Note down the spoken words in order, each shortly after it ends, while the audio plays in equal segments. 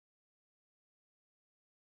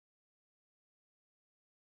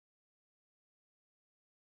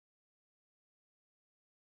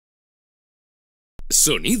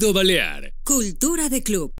Sonido Balear. Cultura de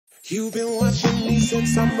club. You've been watching me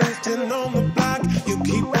since I'm resting on the block. You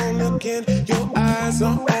keep on looking, your eyes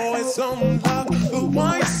are always on lock. But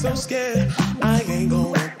why you so scared? I ain't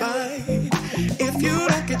gonna bite. If you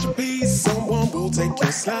don't get your piece, someone will take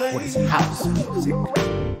your slide. What is house music?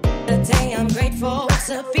 Today I'm grateful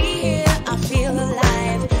to be here. I feel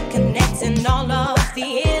alive, connecting all of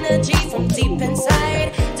the energy from deep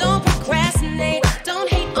inside. Don't procrastinate, don't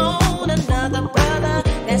hate on another brother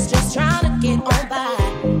that's just trying to get on by.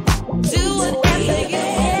 Do whatever you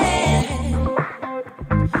can.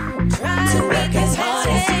 Try to work as hard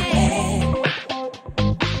as you can.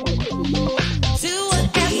 Do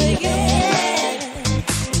whatever you can.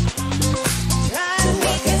 Try to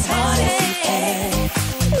work as hard as you can.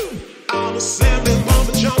 I'm a salmon,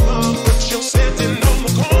 mama jumper, but you're sitting on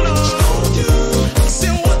the corner.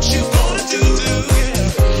 Say what you gonna do, yeah.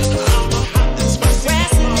 I'm a hot and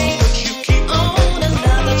spicy mama, but you keep on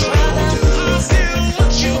another brother. Say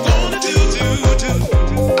what you gonna do.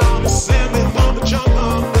 I'm a salmon, mama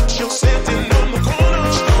jumper, but you're sitting on the corner.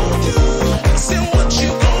 Say what you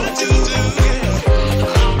gonna do, yeah.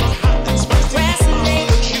 I'm a hot and spicy mama,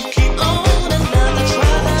 but you keep on another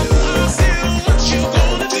brother. Say what you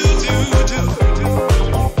gonna do.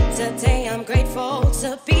 Today I'm grateful to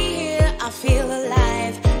be here. I feel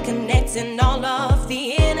alive, connecting all of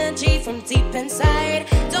the energy from deep inside.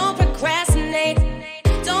 Don't procrastinate,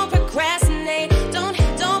 don't procrastinate,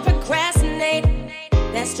 don't procrastinate.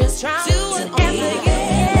 Let's just try to do whatever you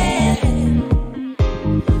can.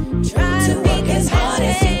 Try to work as hard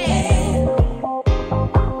as you can.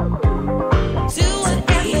 Do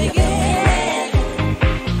whatever you can.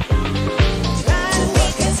 Try to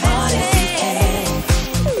work as hard as you can.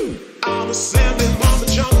 I'm a salmon, mama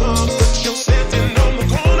jumper, but you're sitting on the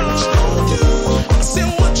corner. Say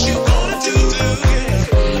what you gonna do, yeah.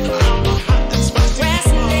 I'm a hot and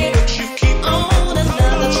spicy mama, but you keep On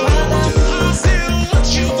another brother. Say what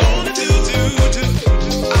you gonna do.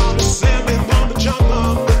 I'm a salmon, mama jumper,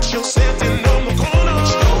 but you're sitting on the corner.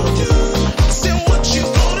 Say what you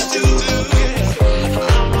gonna do, yeah.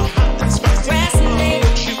 I'm a hot and spicy mama,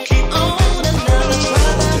 but you keep On another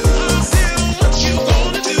brother. Say what you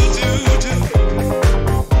gonna do.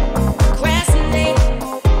 Procrastinate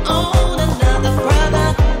on another brother.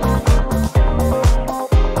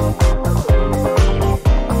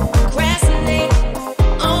 Procrastinate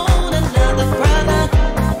on another brother.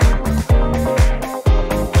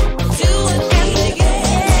 Do whatever you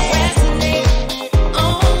can. Procrastinate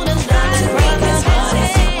on another brother.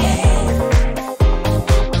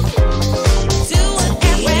 Do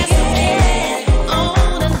whatever you can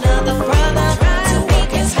on another brother. Try to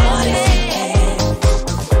work as hard as you can.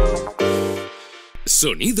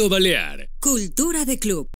 Sonido Balear. Cultura de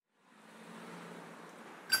club.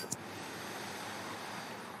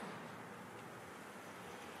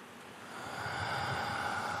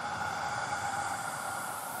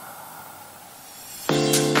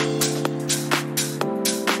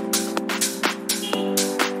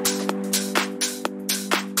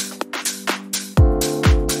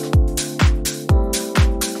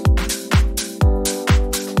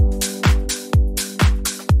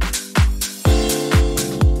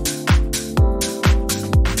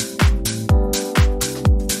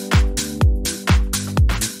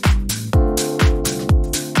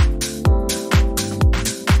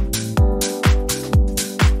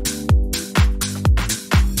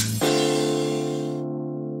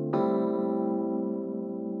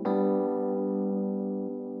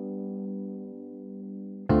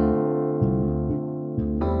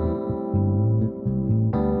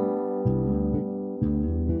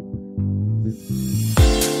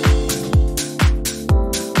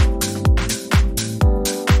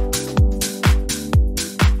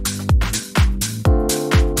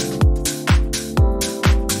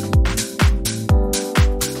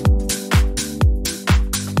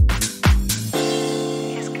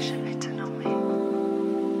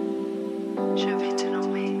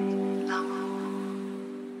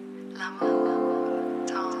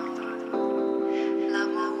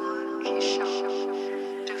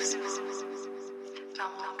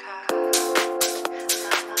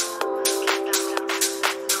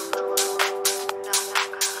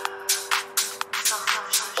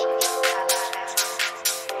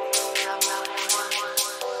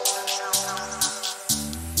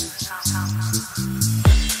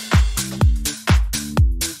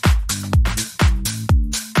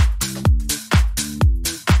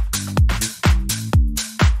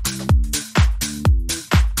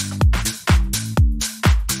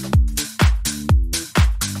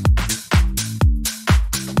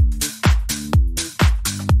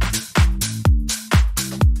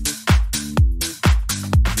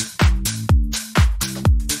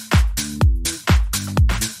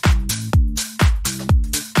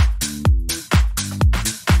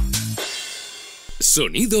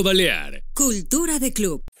 Sonido Balear. Cultura de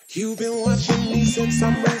club. You've been watching me since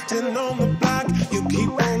I moved in on the block. You keep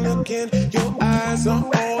on looking, your eyes are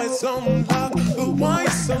always on lock. But why you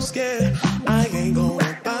so scared? I ain't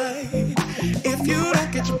gonna bite. If you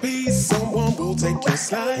don't get your piece, someone will take your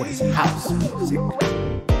slice. House music.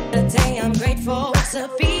 Today I'm grateful to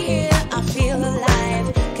be here. I feel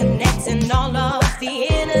alive, connecting all of the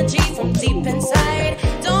energy from deep inside.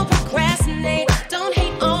 Don't procrastinate, don't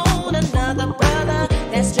hate on another brother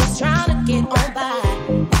that's just trying to get on by.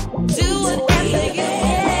 Do whatever you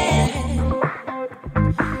can.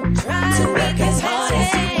 Try to work as hard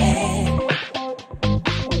as you can.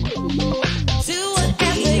 Do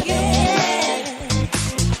whatever you can.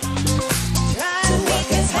 Try to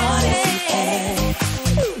work as hard as you can.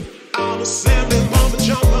 I'm a Sammy mama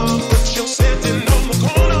jumper, but you're sitting on the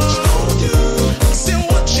corner. Say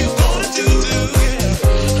what you gonna do, yeah.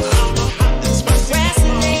 I'm a hot and spicy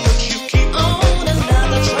mama, but you keep On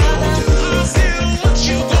another brother. say what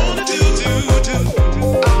you gonna do.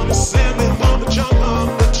 I'm a Sammy mama jumper,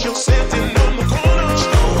 but you're sitting on the corner.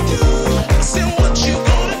 Say what you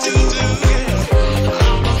gonna do, yeah.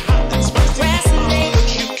 I'm a hot and spicy mama, but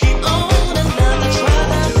you keep On another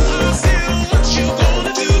brother. say what you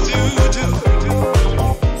gonna do.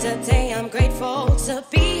 Today I'm grateful to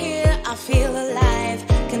be here. I feel alive,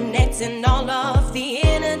 connecting all of the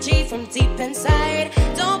energy from deep inside.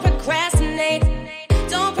 Don't procrastinate,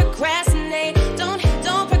 don't procrastinate,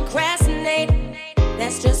 don't procrastinate.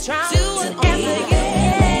 Let's just try to do whatever you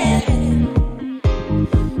can.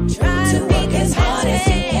 Try to work as hard as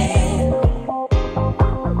you can.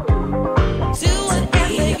 Do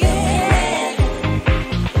whatever you can.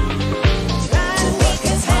 Try to work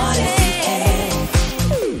as hard as you can.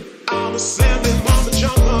 I'm a Sammy mama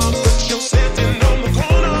jumper, but you're sitting on the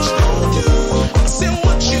corner. Say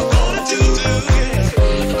what you gonna do, yeah.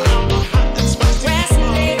 I'm a hot and spicy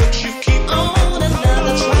mama, but you keep On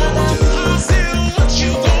another brother. say what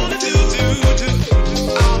you gonna do.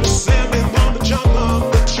 I'm a Sammy mama jumper,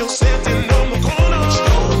 but you're sitting on the corner.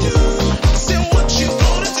 Say what you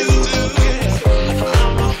gonna do, yeah.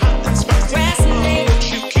 I'm a hot and spicy mama, but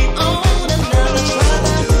you keep On another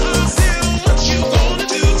brother. say what you gonna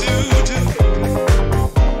do.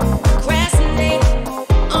 Procrastinate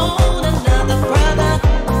on another brother.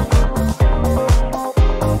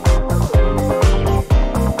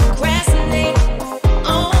 Procrastinate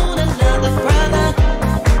on another brother.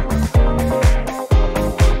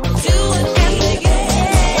 Do whatever you can.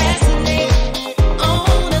 Procrastinate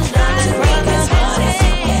on another brother.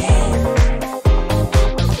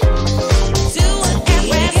 Do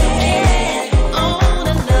whatever you can on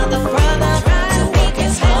another brother. Try to work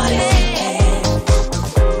as hard as you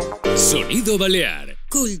can. Sonido Balear.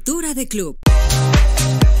 Cultura de club.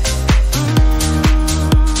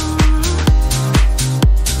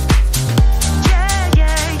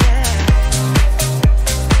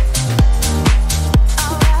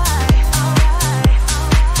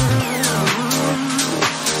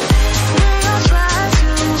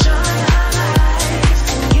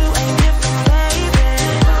 You ain't different, baby.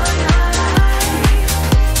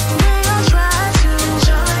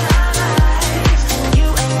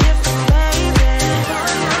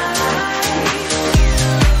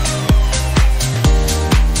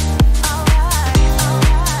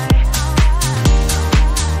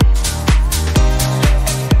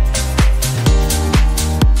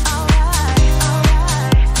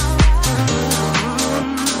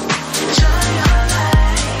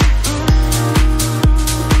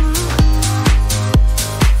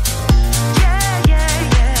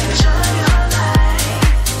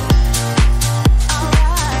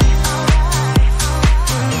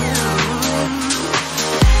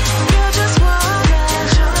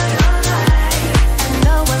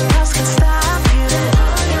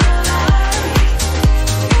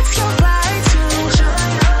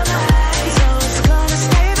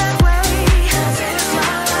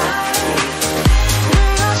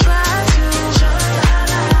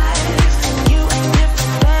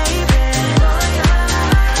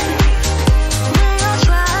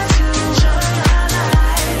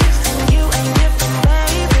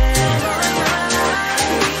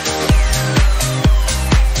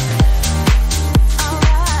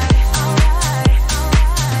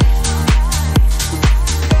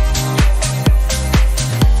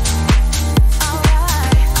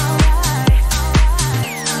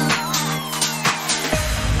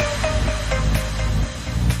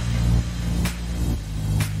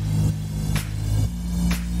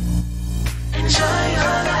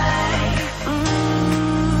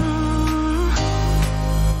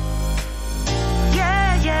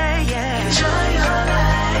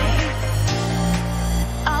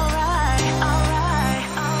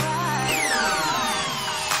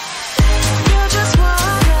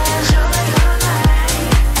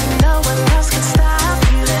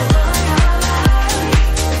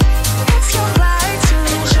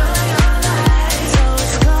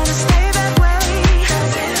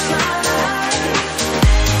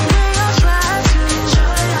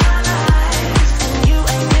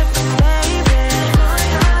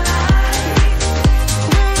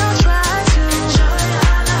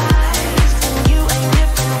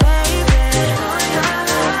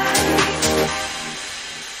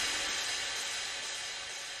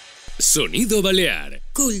 Sonido Balear.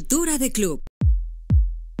 Cultura de club.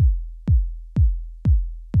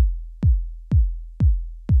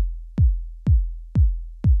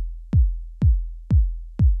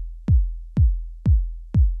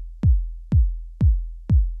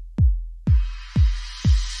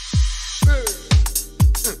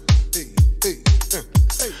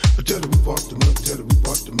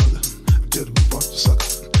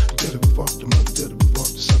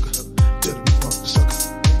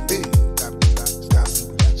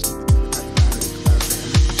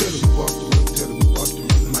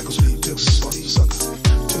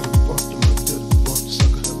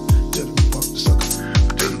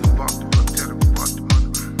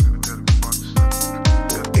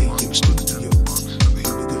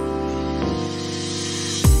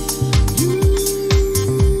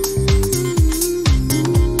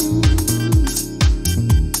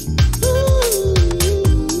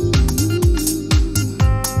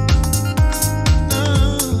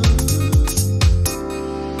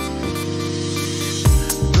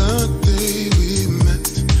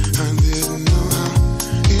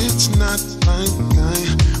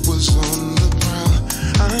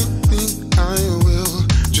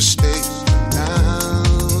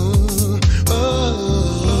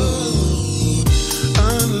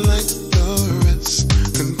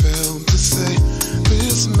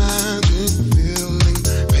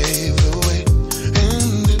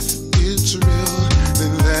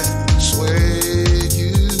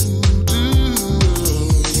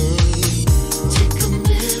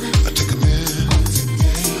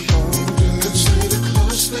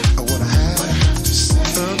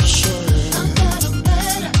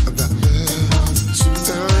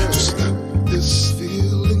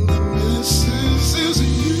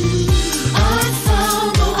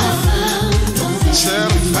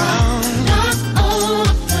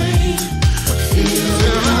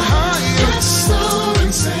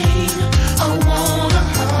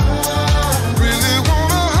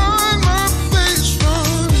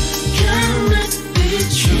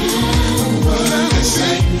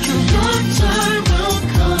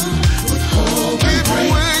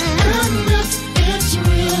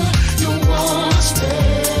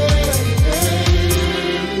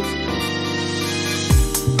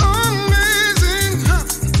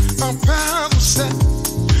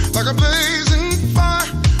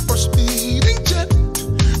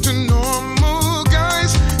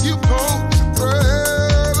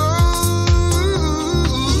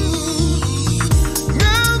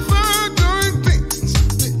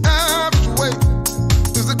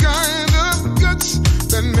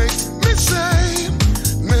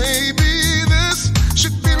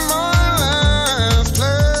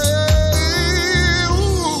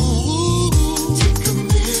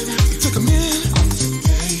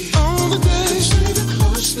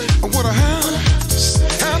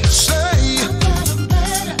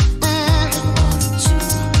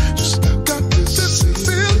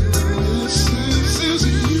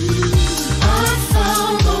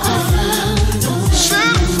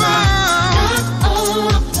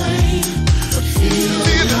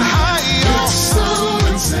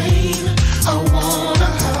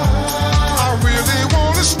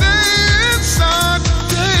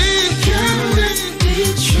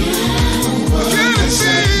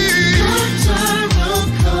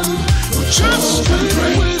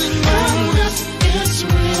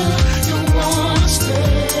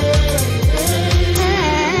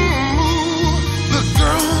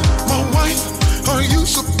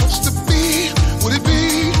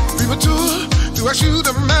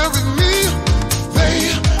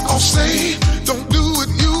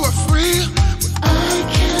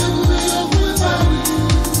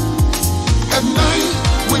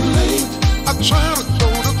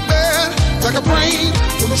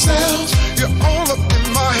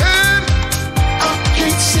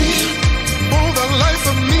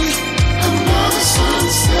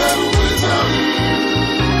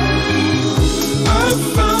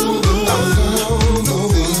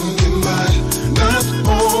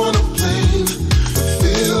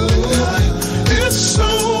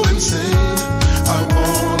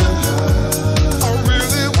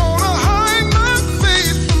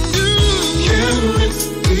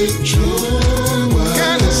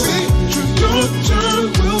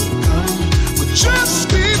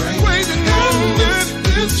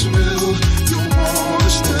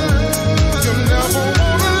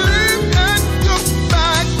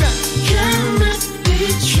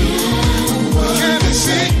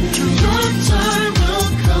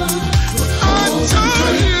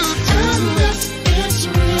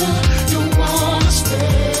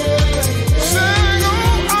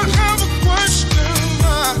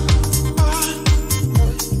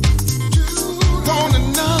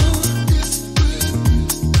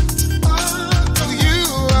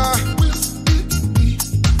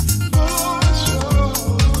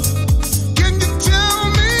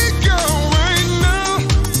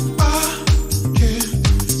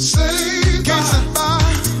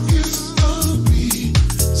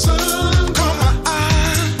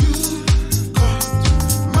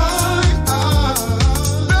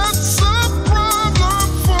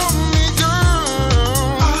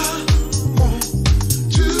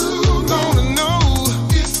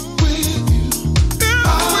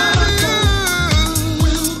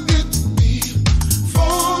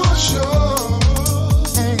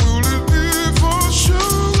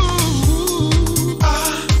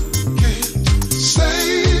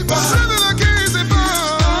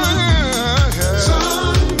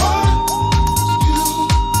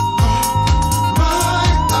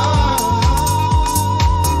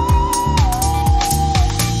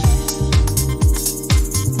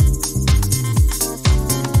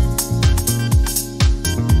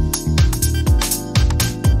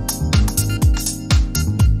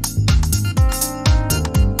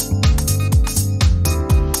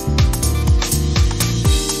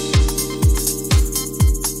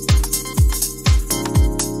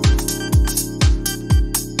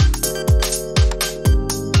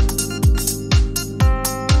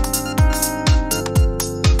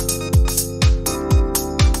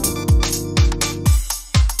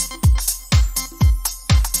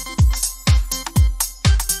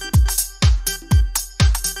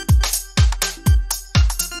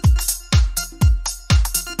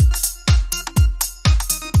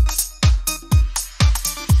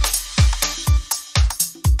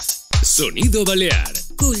 Sonido Balear.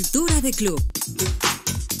 Cultura de club.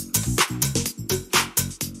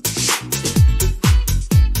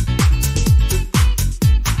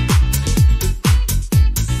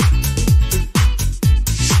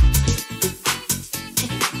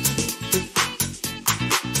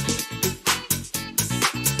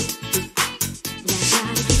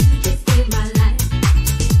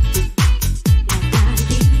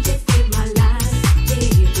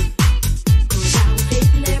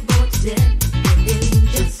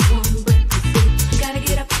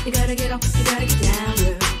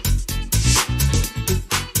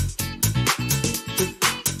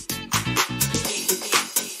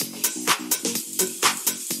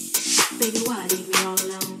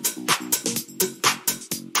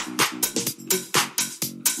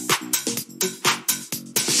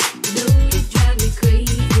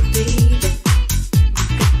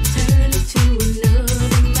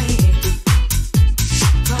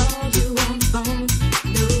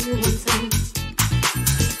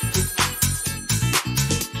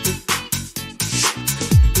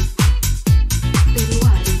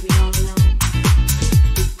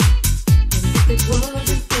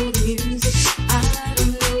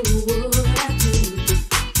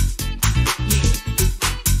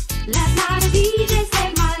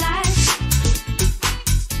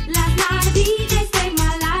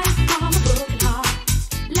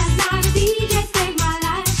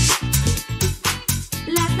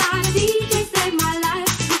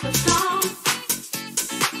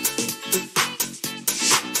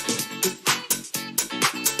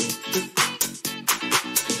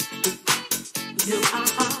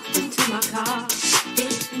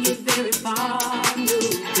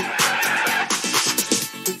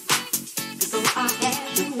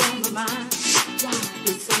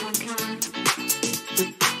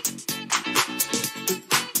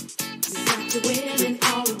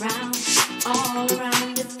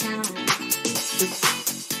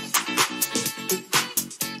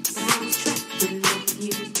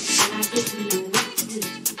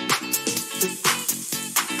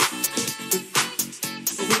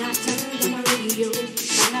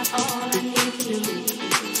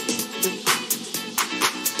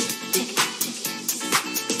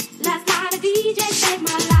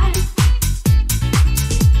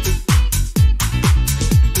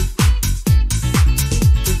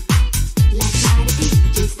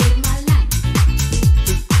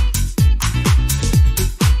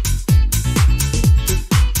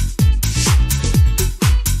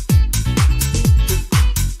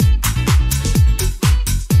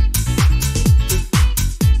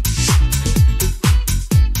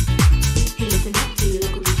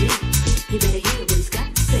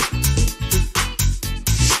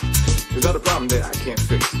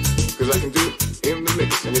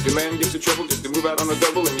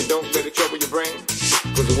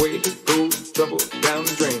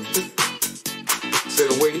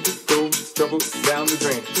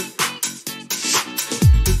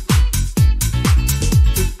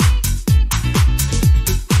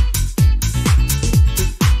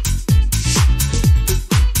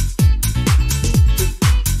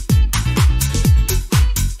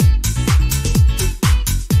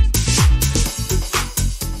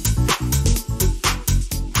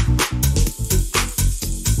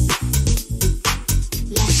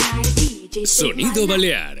 Sonido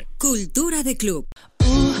Balear. Cultura de club.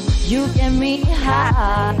 Ooh, you get me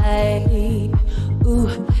high. Ooh,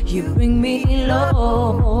 you bring me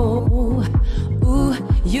low. Ooh,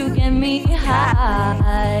 you get me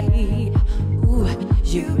high. Ooh,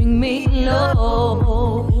 you bring me low.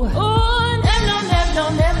 Ooh,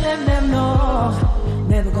 no.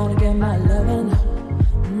 Never gonna get my lovin'.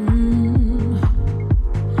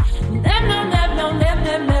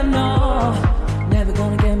 No. Never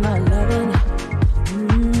gonna get my lovin'.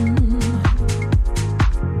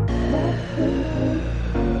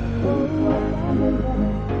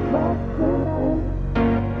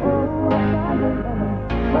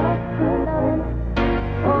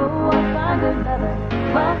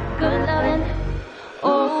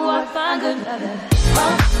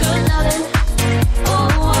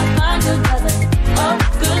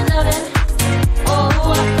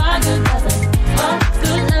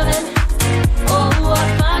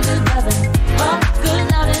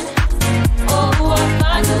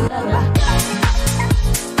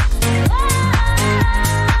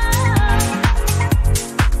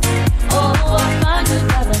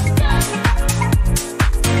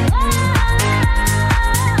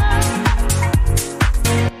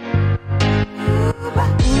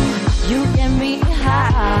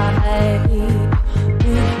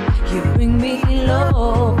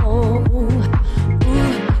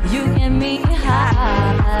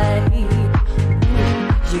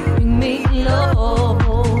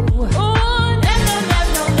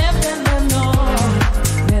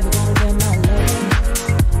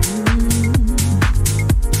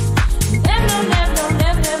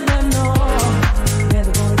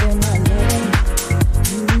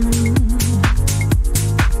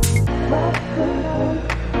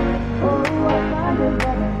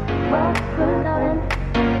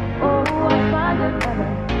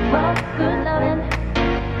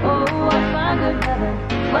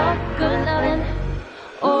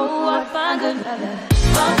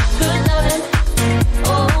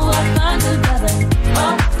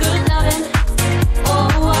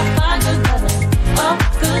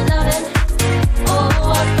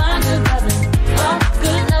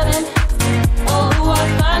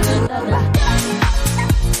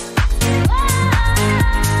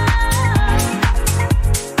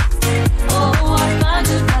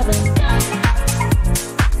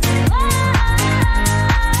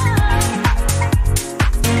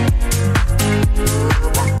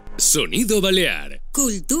 Sonido Balear.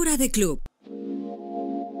 Cultura de club.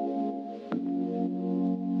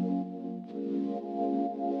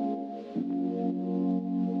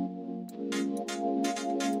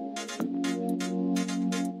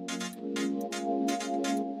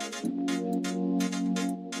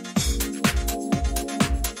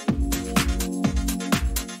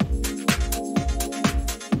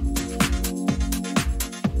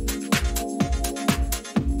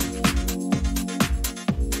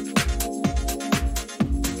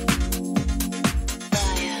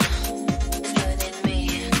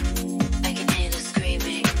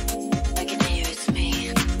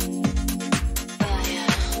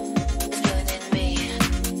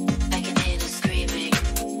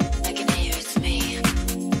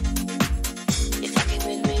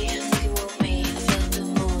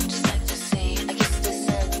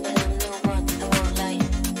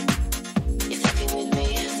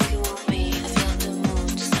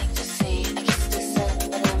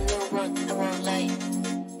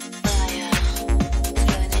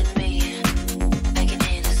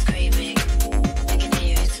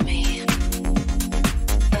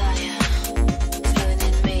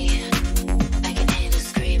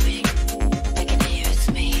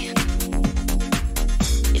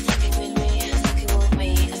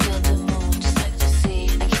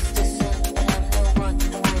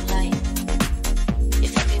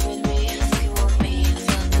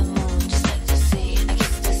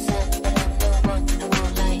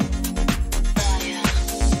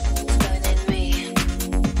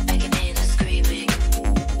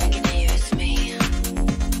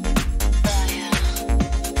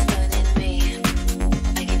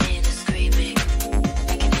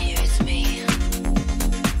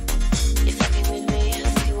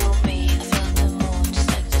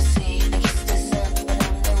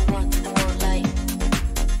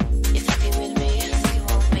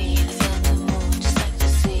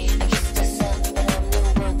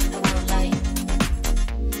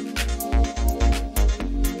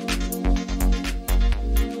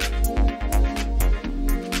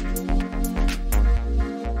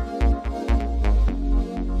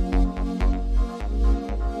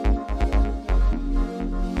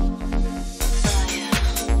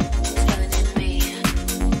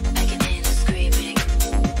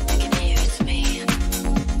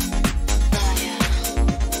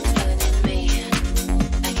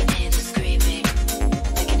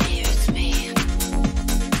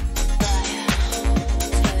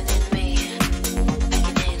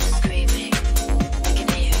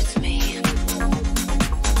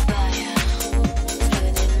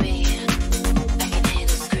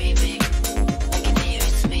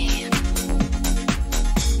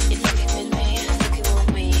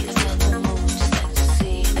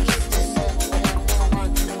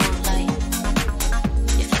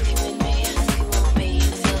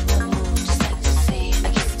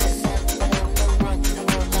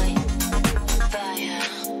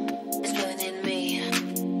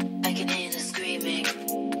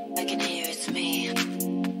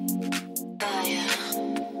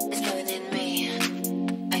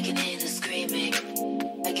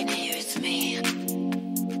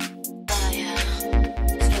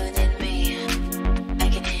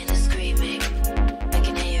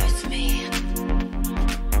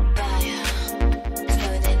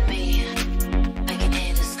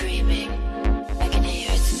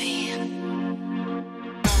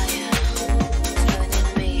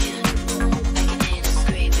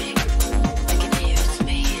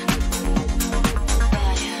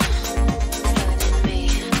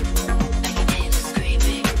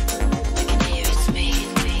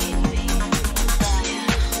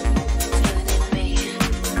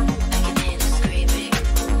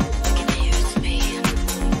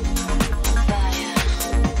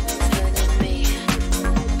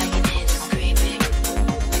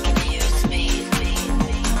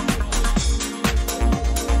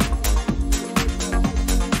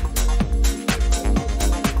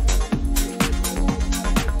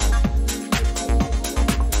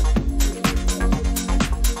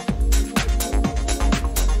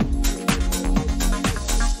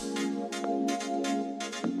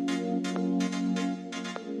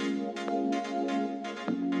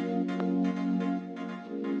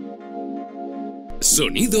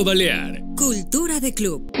 Sonido Balear. Cultura de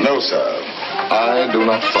club. No, sir. I do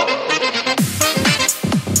not follow.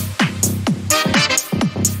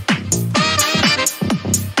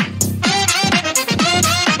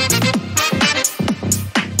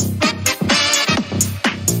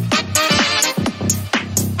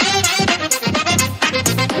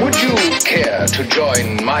 Would you care to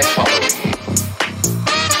join my following?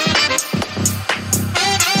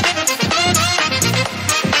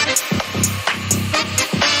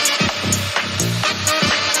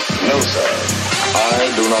 No, sir.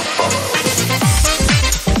 I do not follow.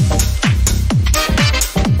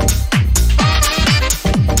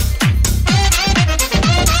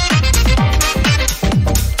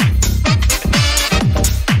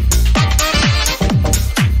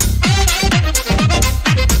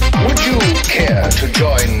 Would you care to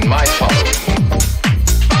join my following?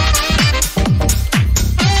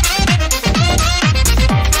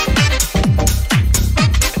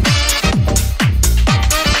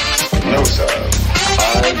 No, sir.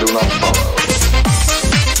 I do not follow.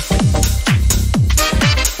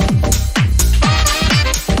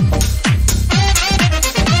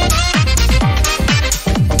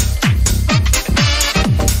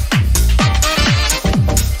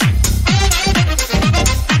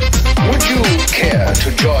 Would you care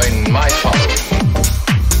to join my following?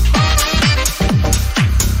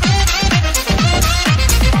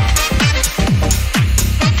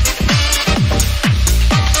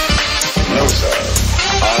 No, sir.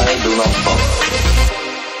 I do not follow.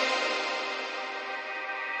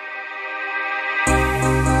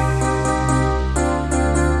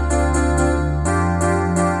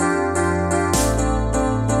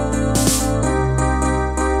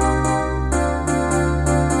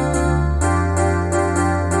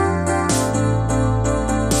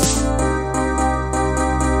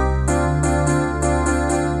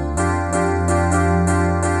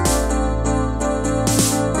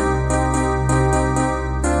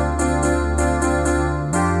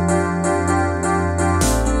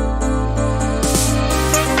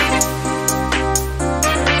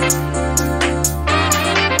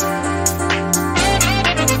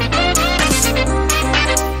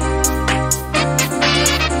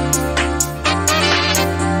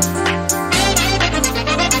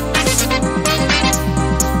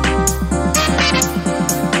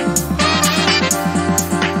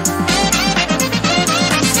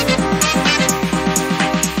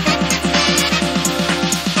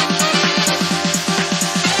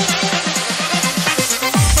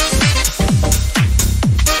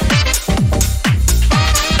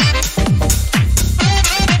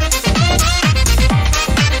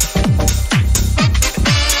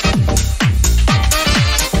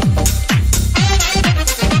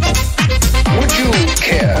 Would you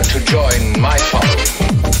care to join my following?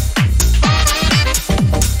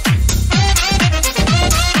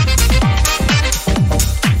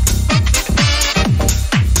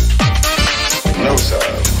 No, sir.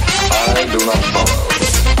 I do not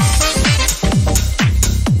follow.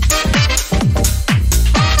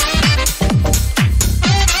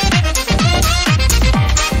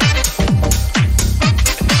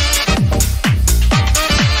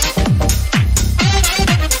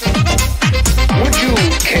 Would you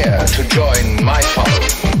care to join my following?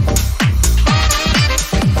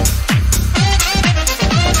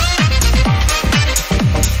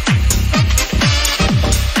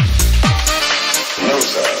 No,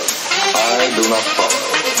 sir. I do not follow.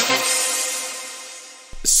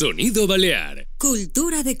 Sonido Balear.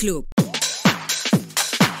 Cultura de club.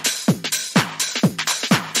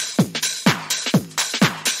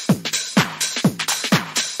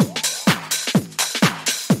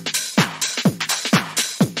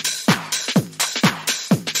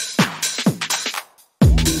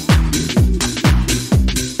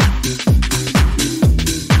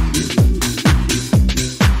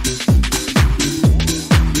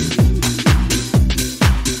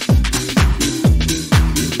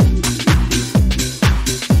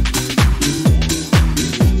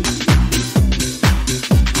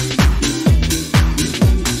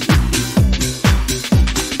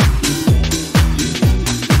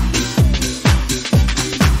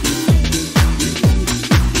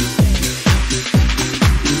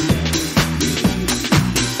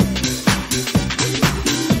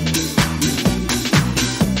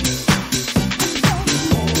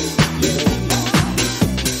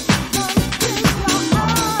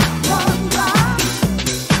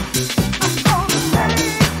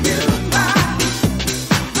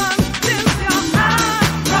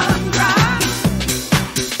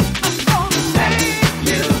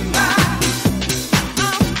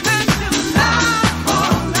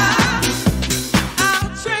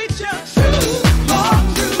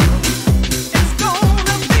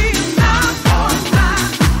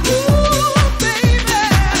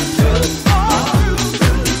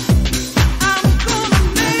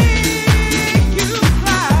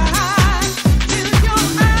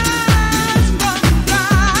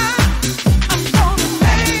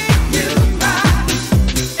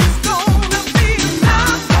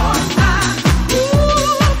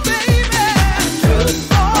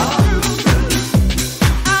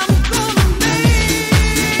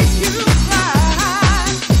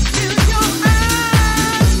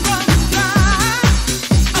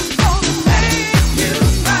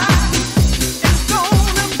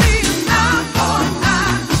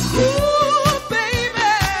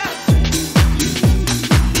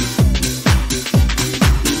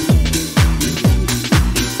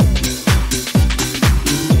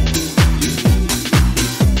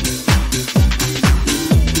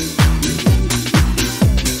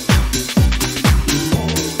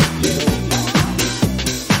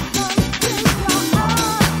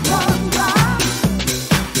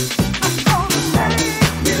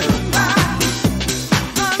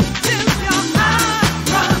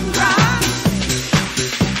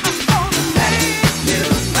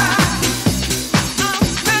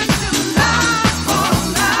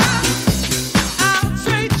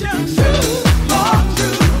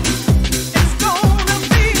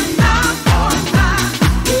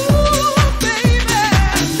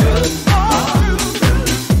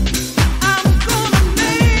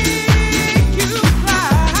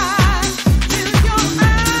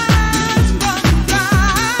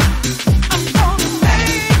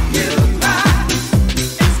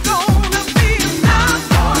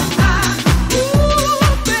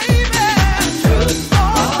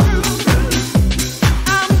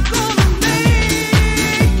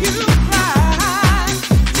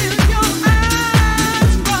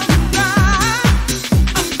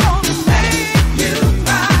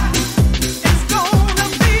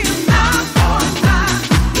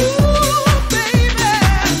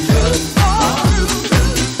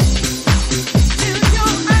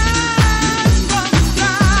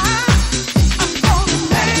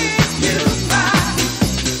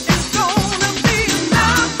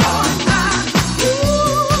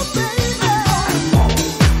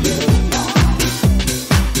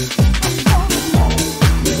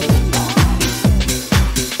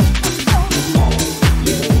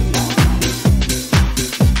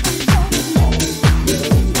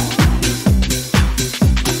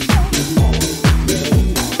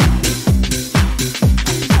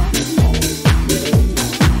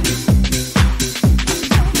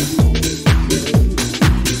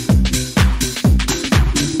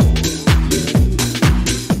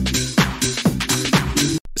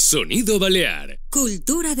 Sonido Balear.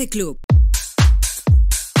 Cultura de club.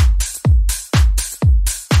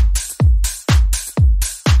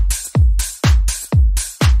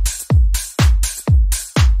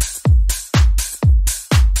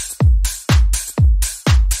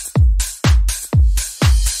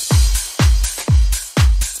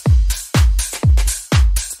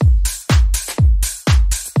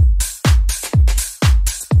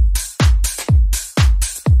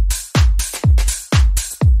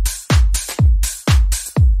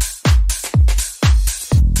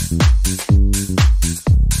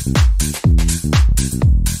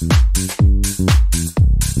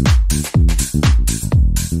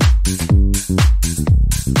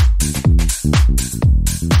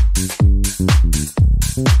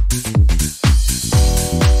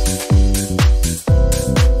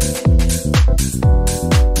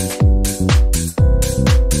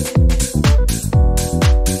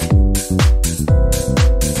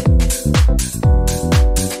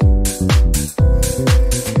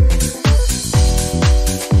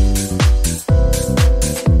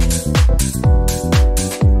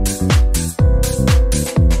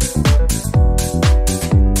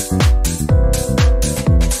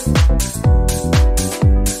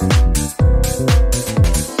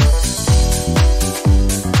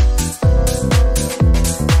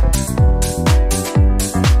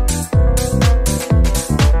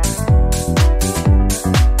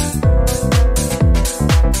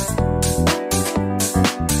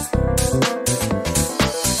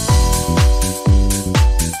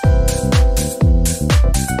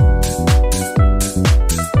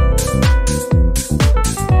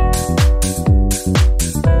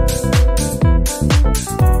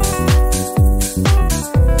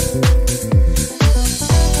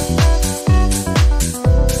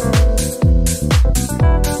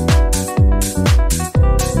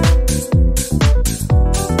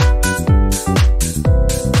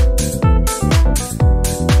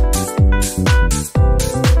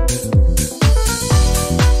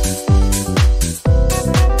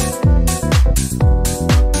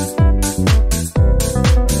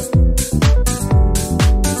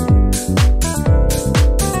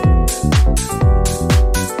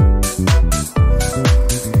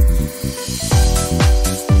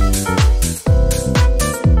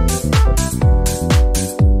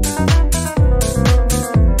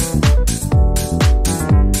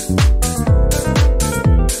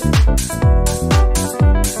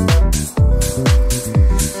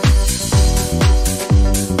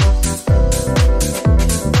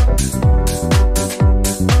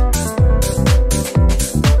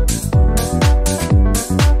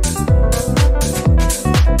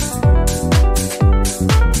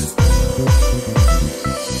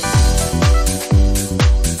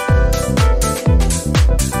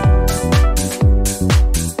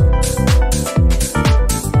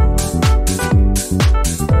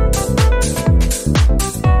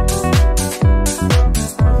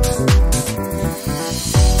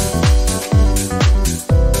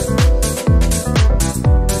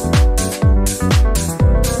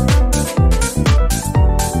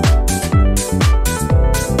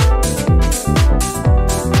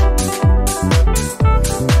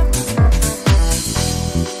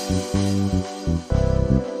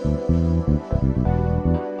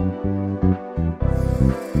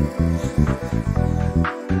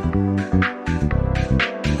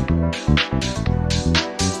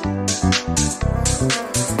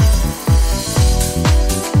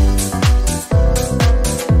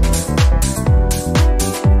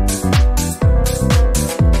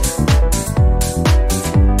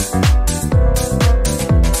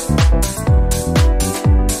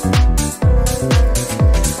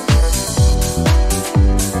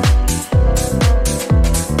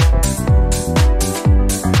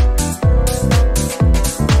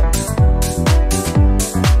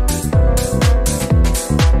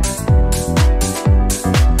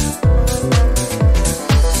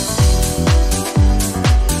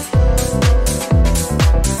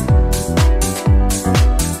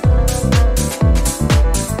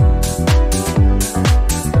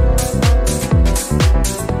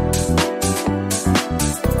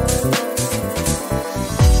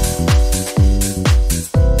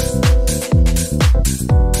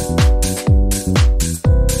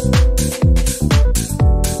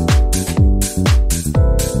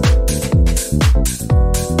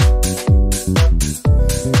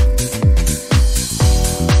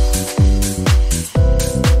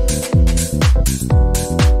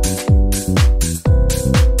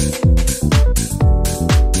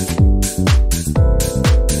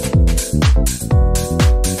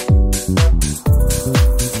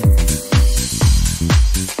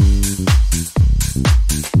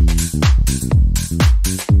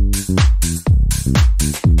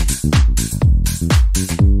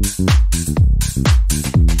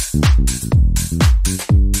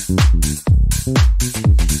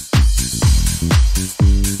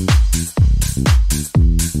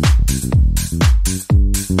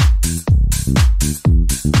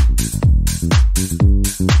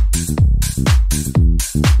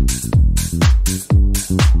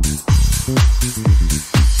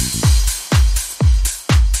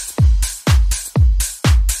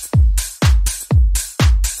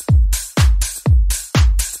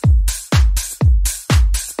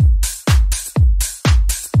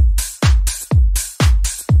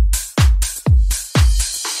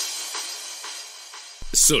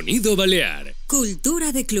 Sonido Balear.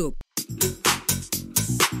 Cultura de club.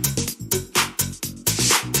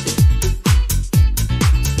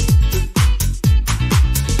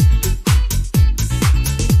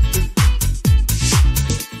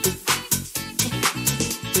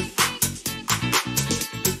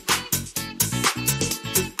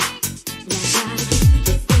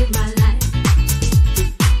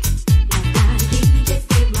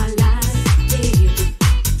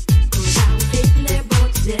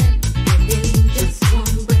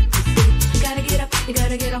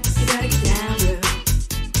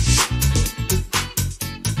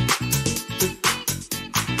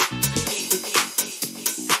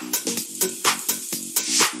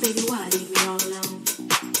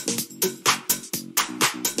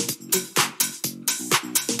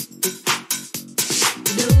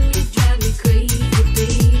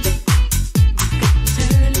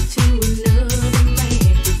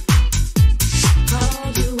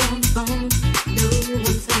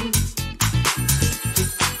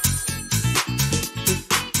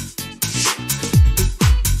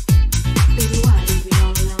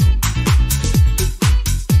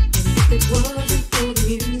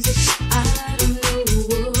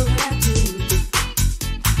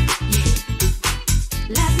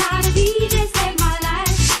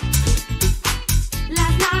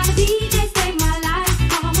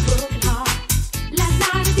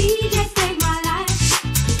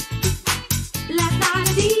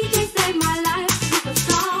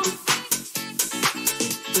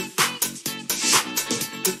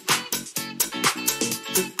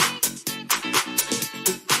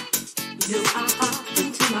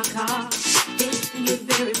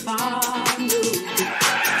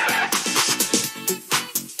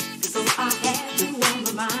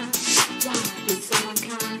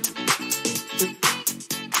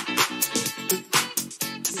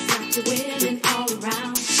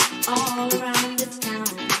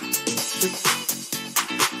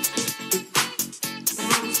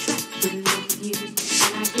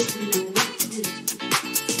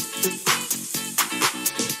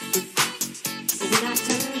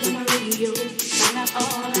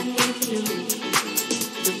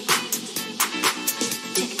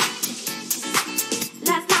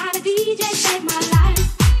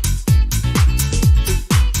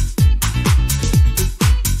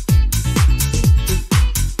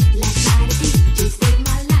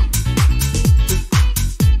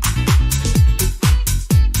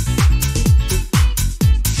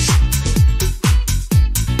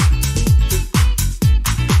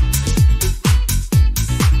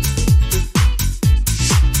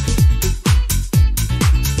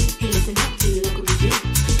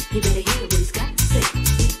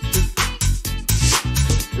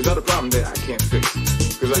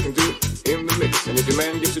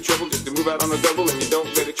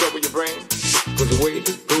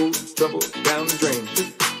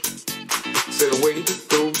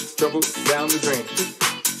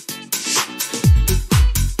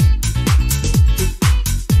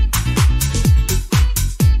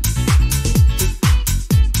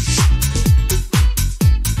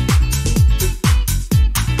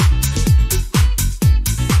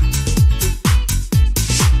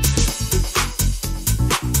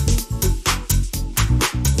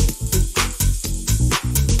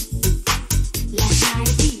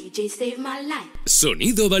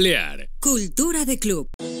 Sonido Balear. Cultura de club.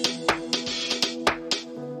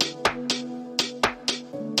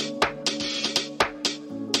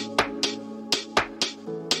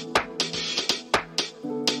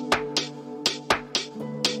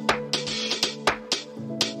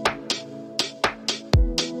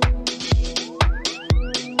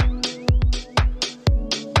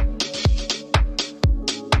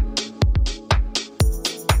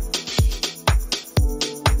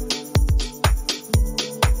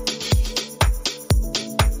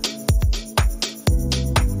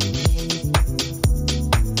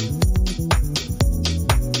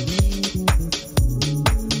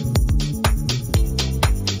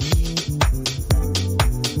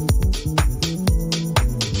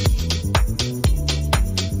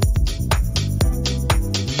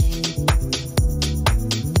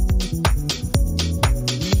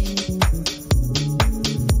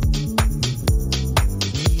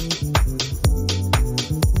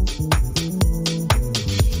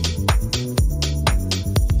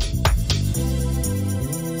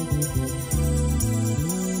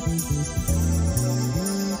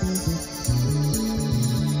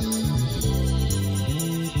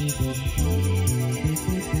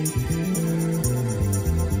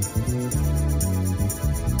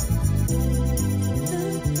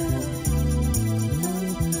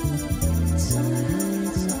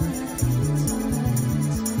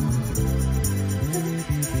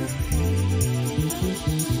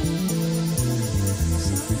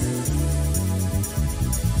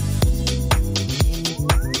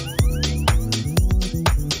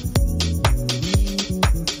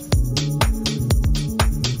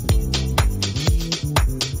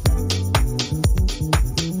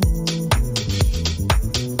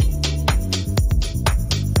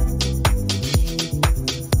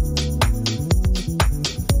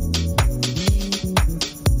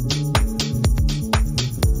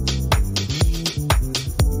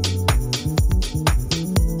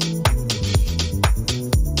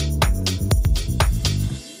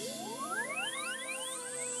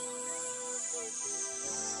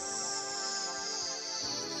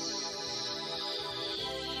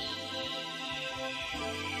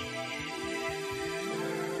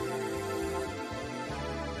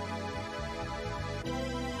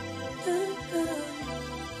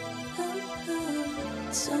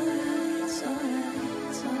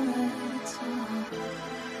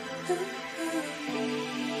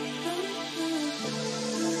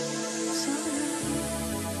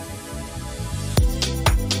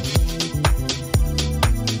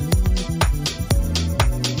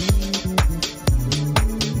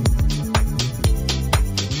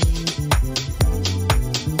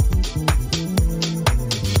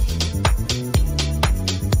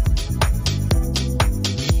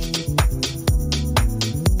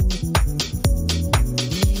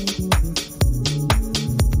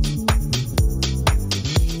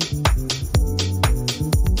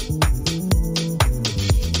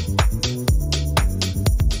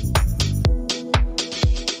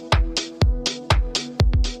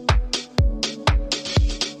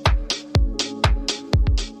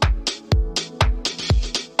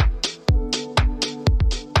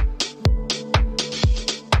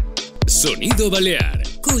 Sonido Balear.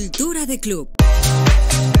 Cultura de club.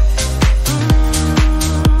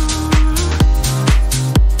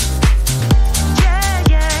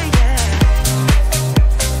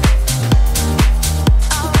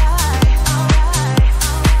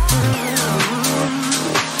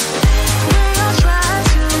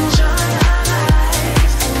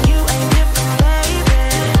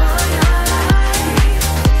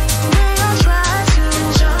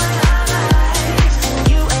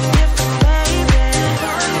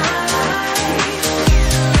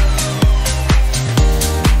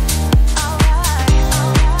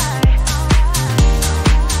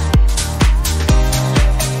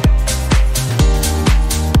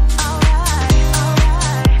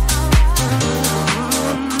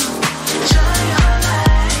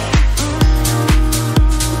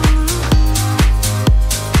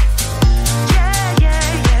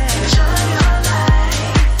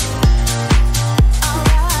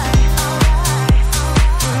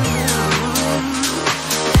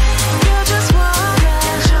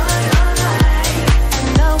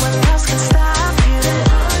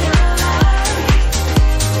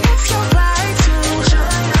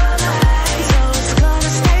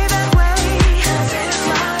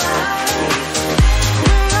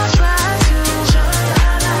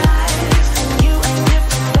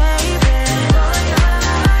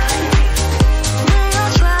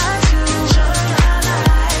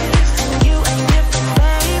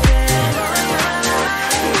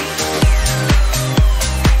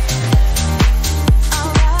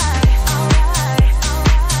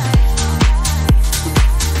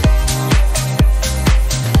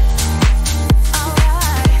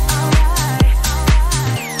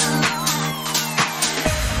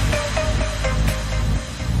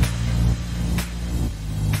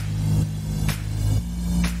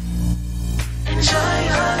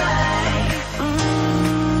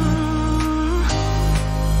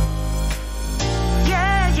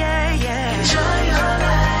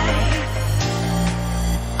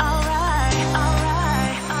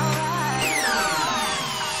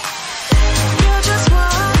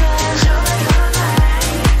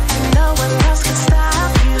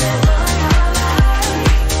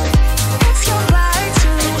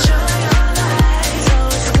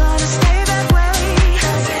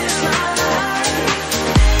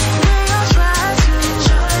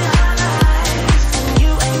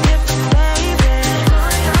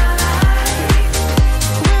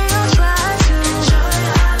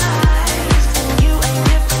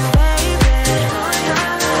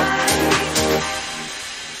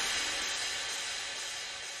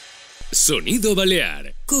 Sonido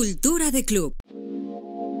Balear. Cultura de club.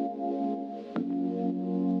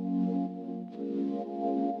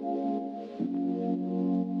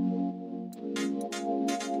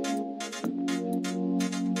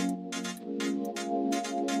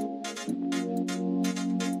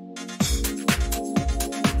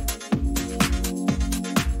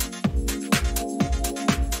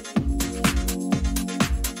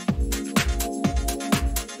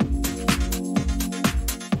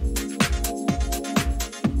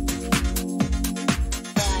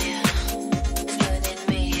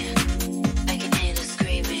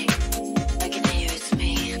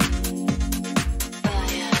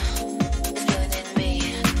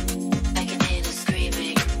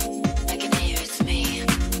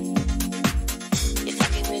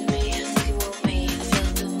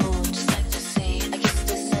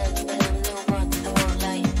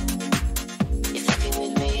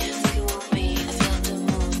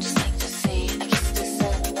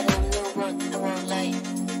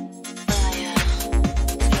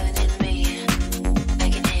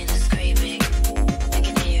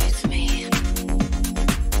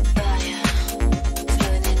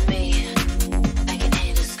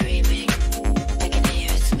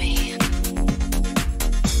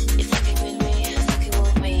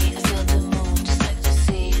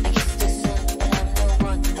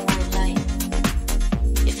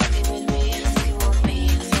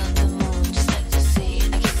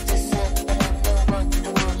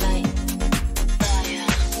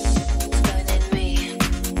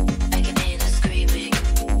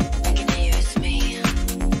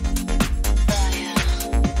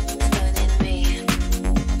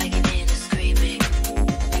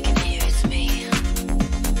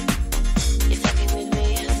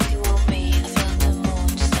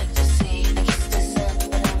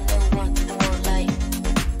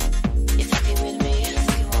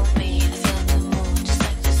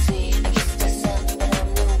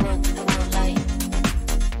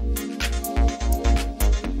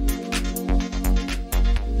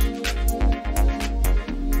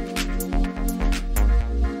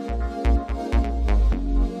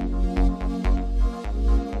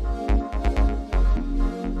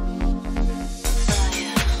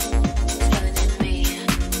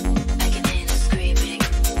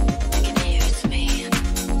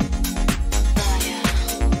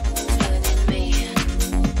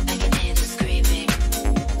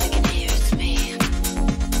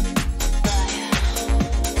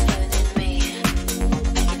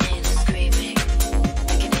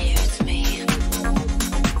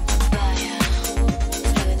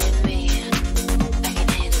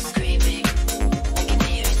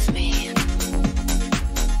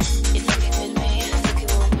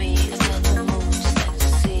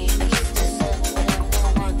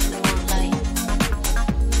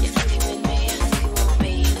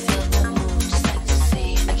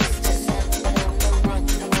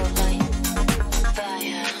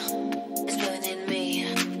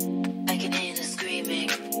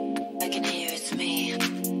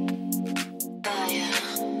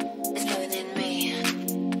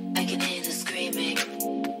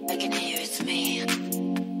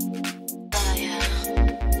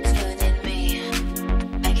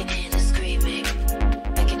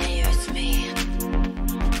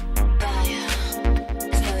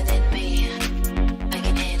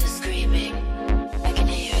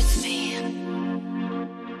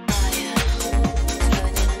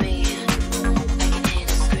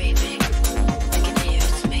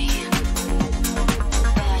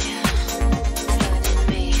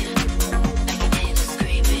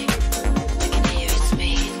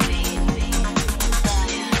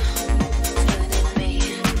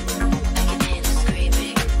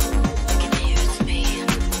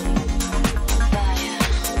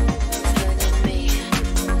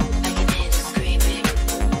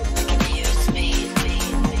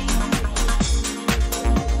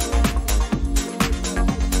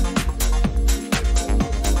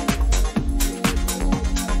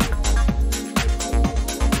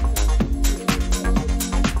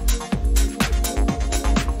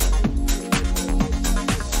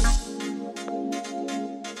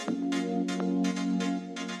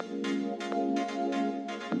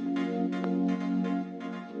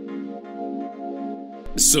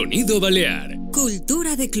 Sonido Balear.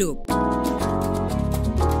 Cultura de club.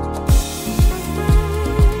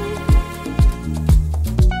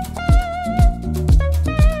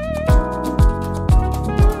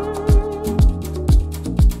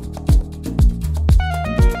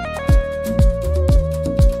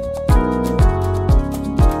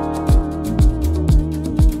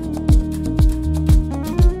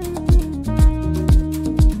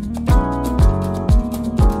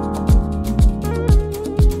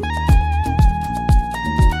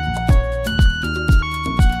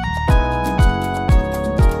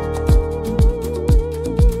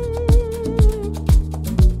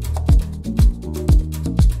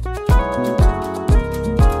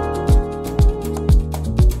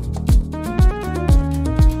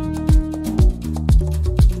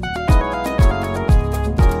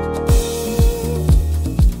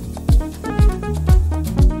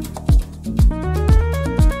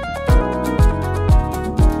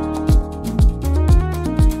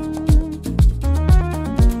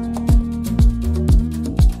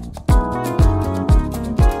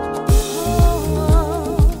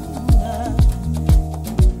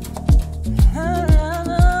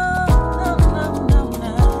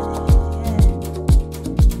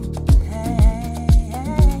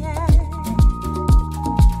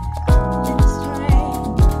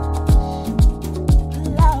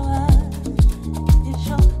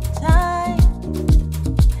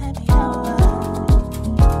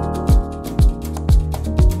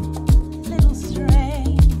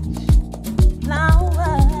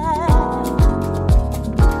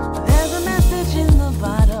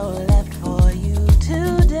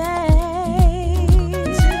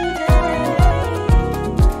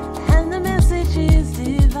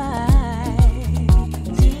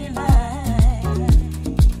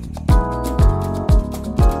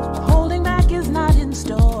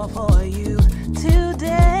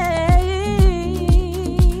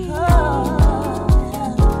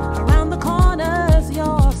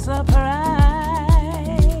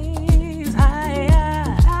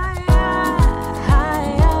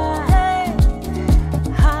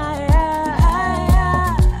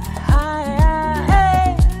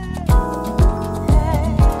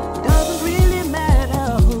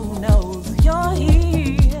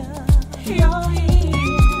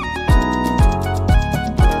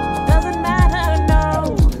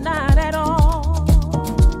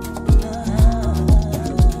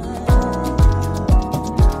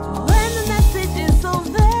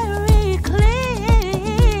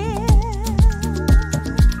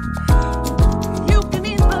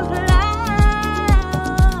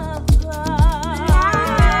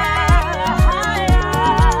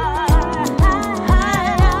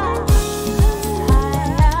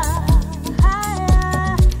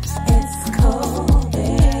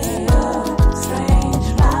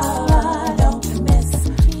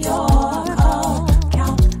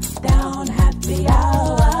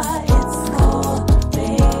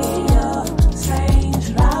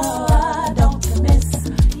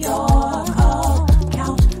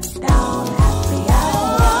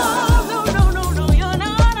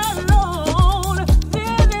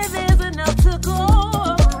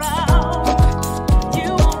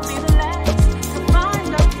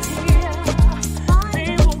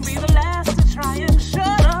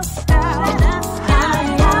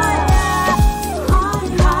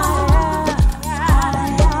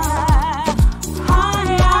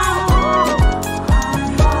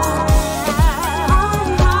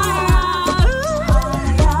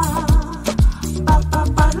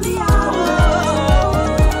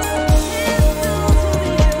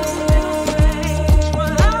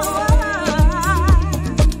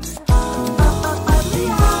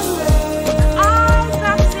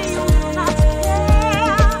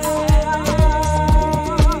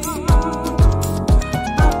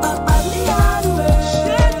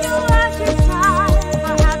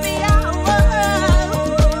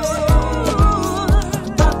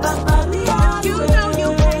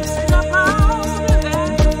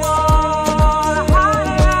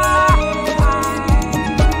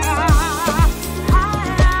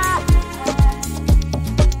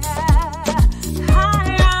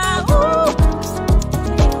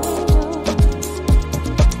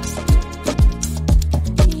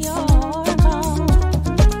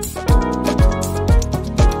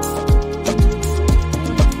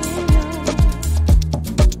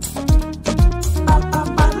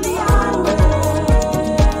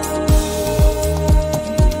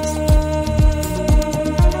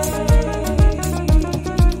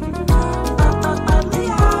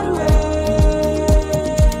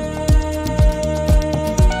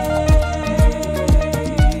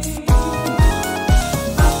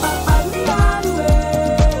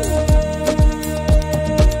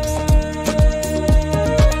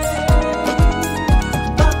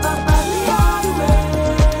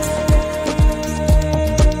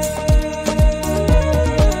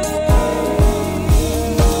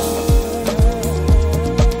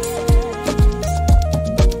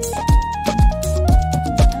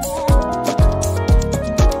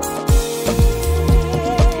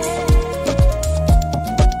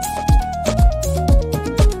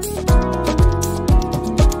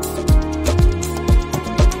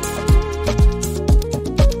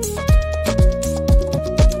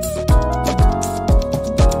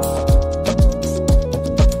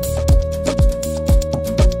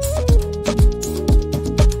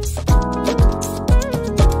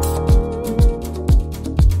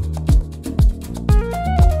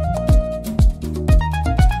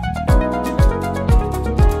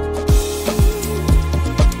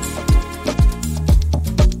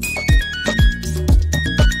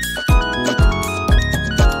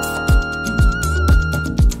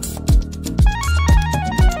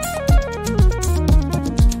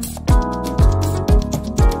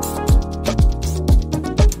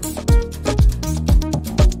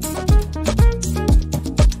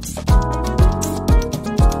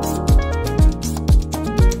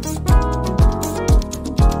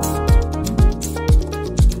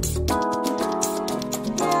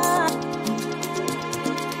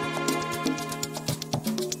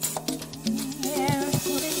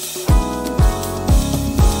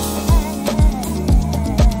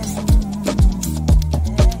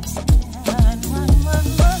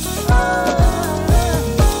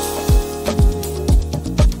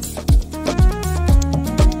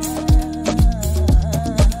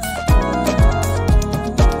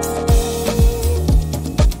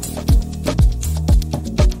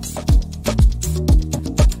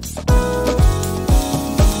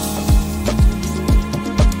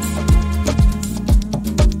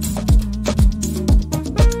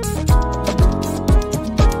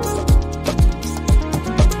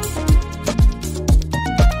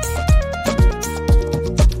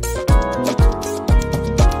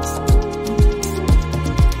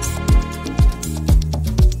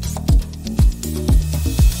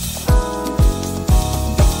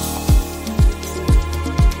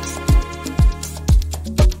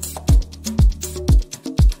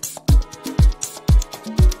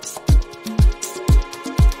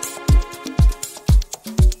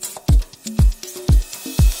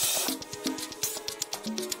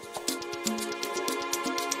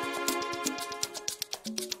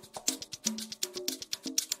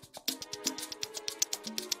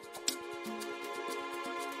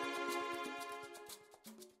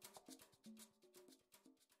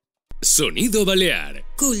 Sonido Balear.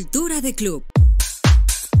 Cultura de club.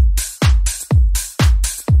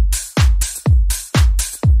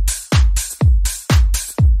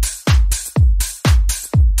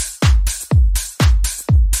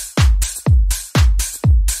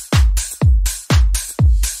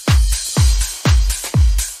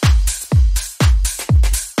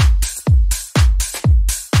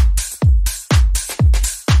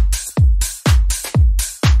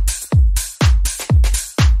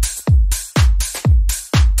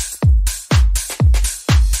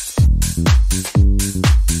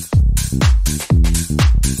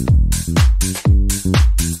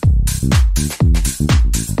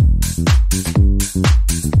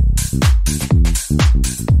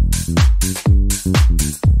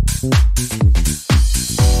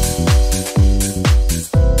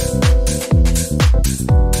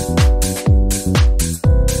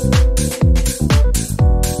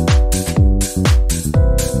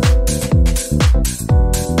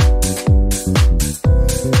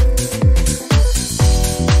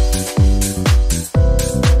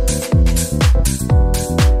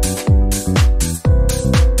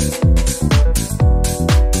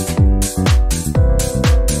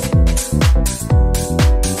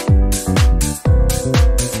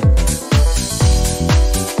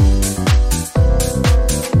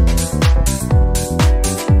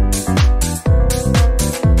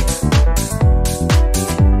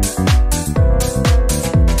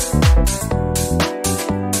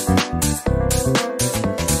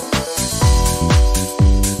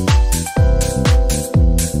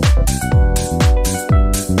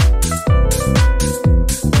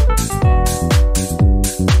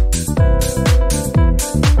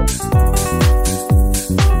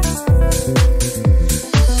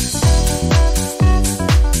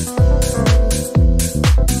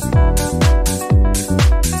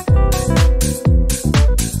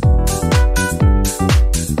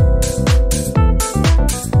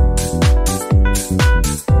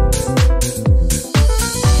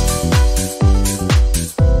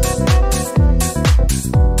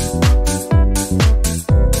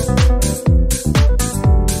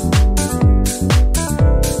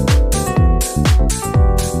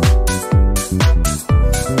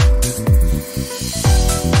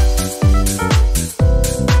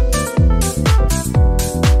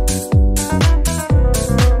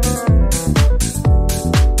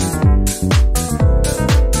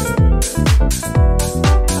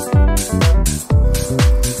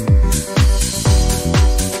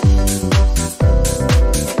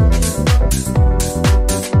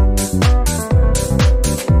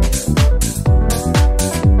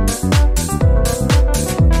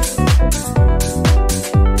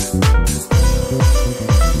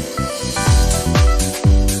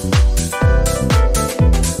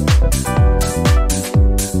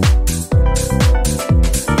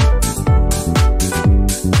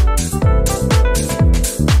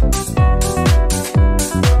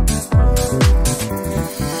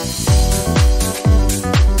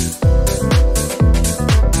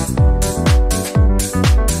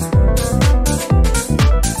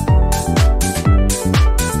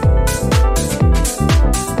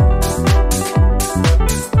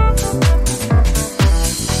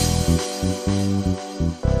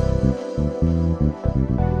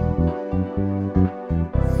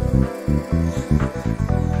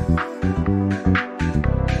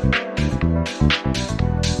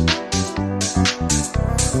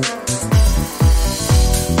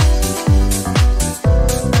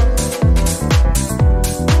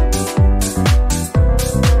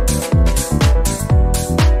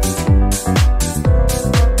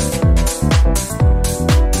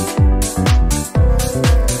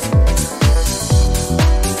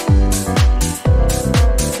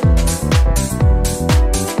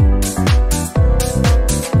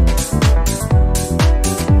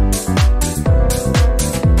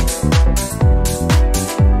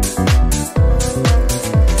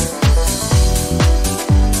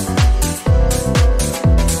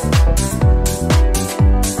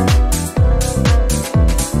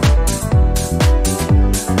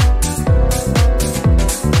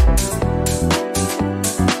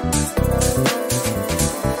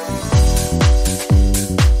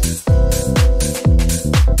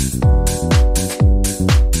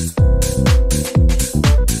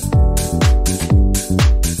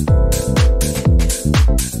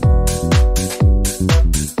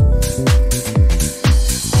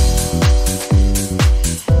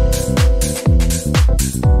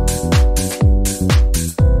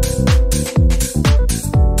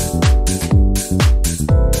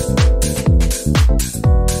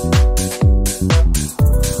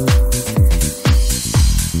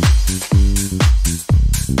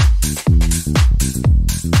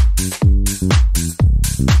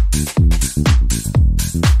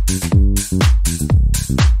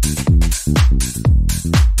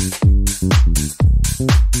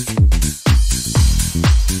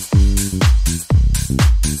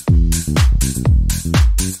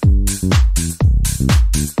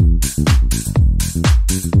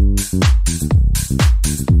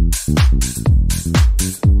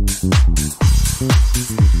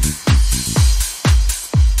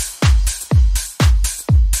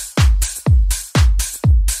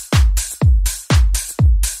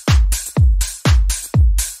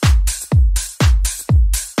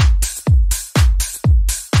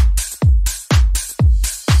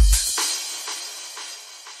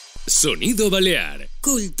 Sonido Balear.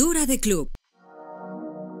 Cultura de club.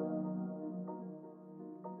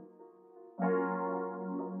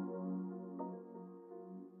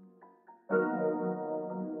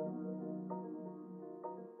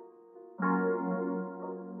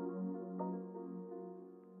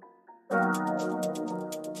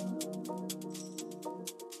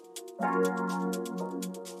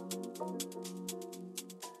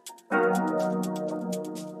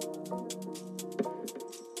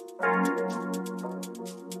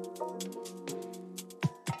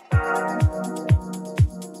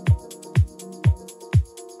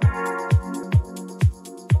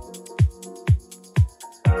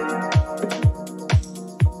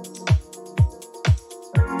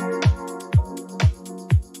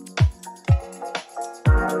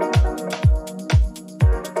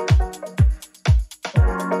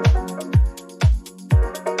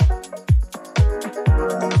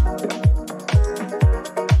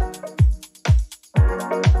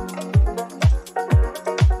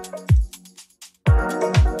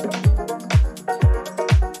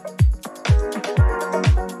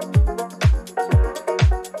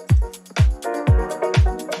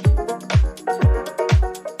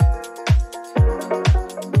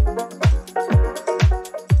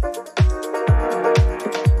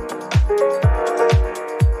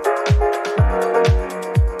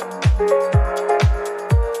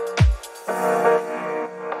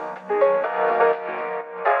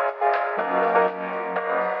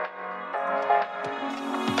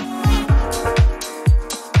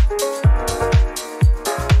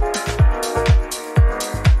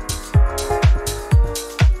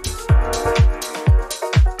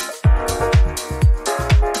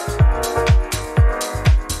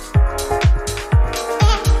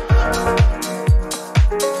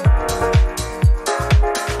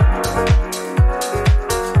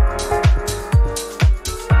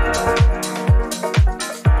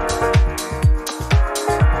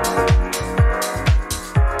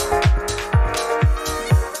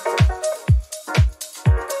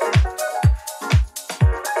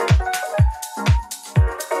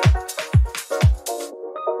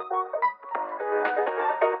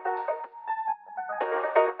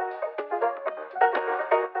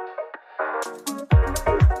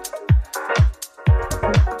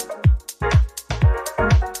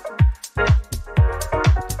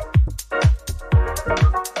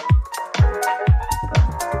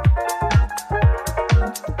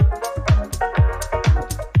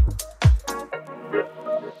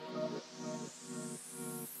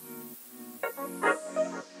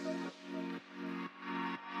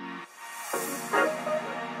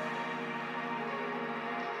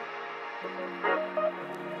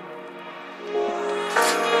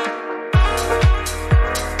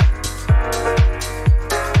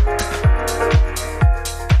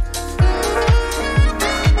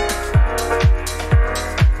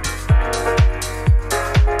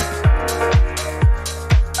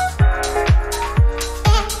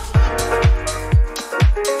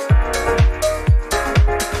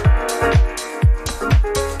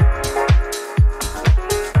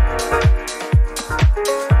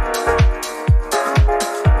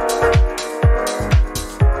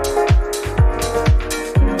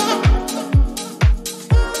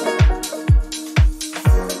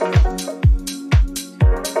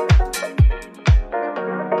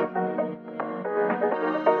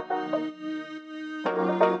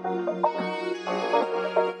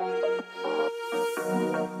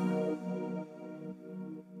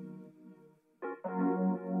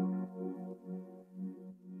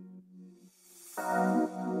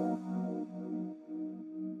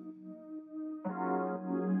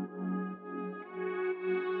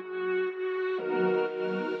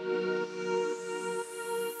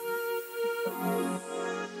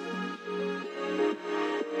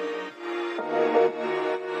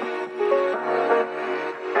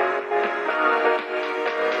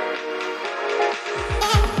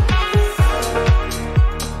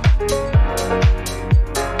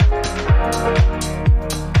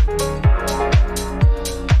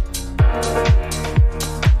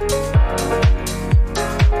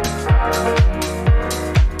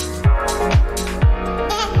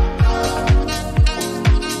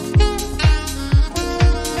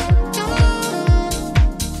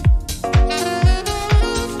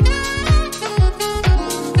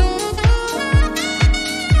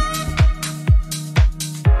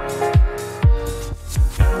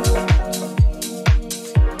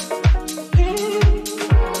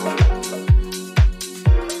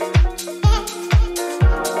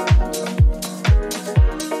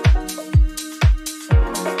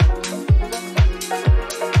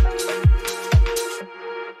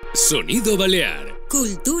 Sonido Balear.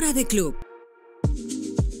 Cultura de club.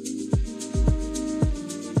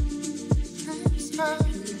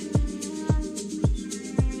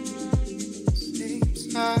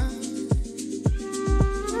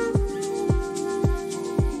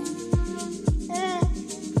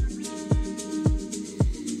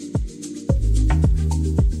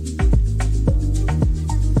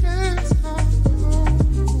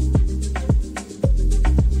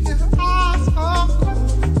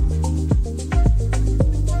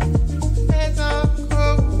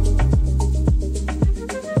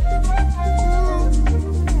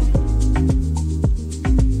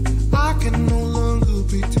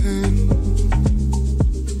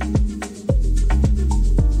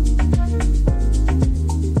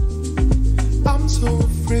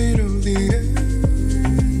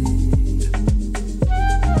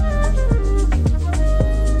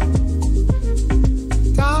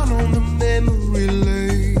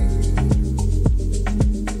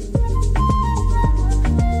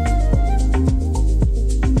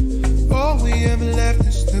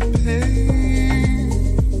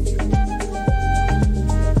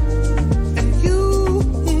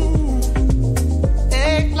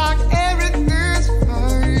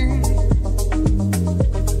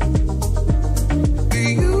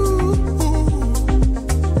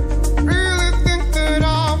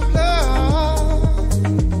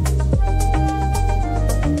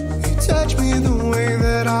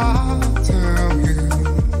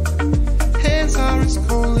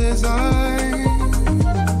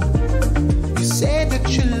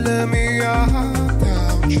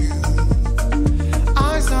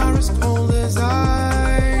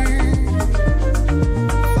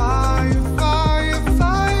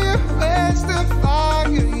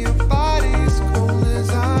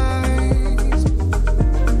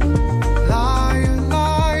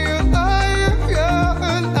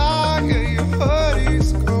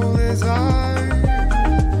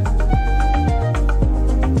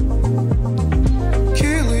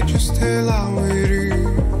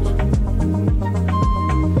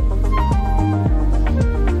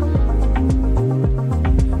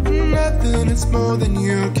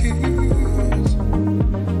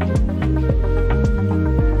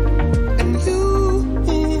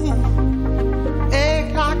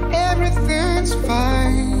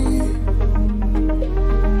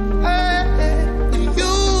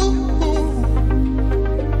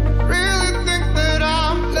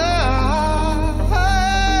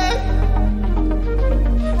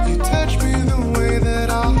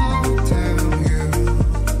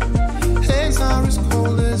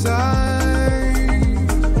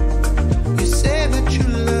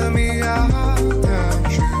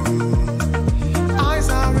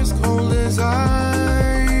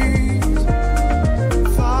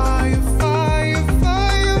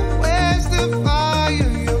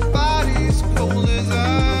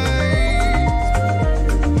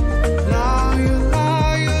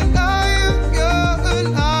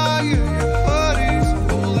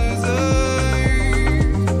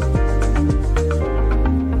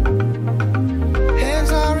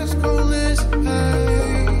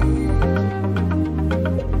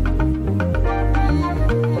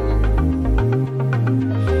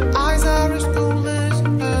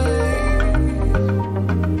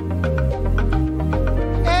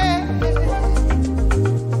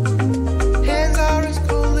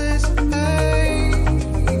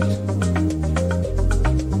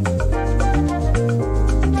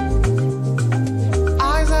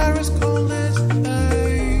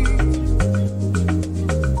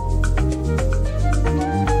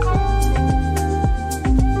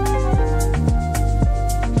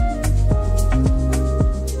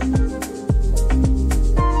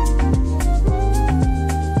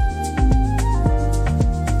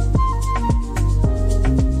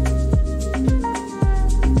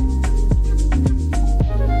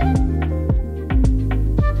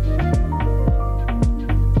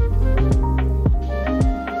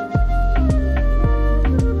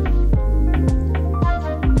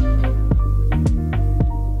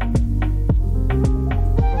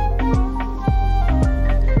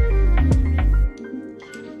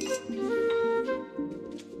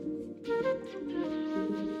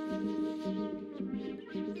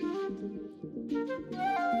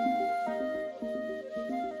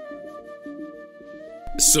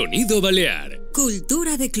 Sonido Balear.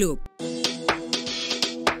 Cultura de club.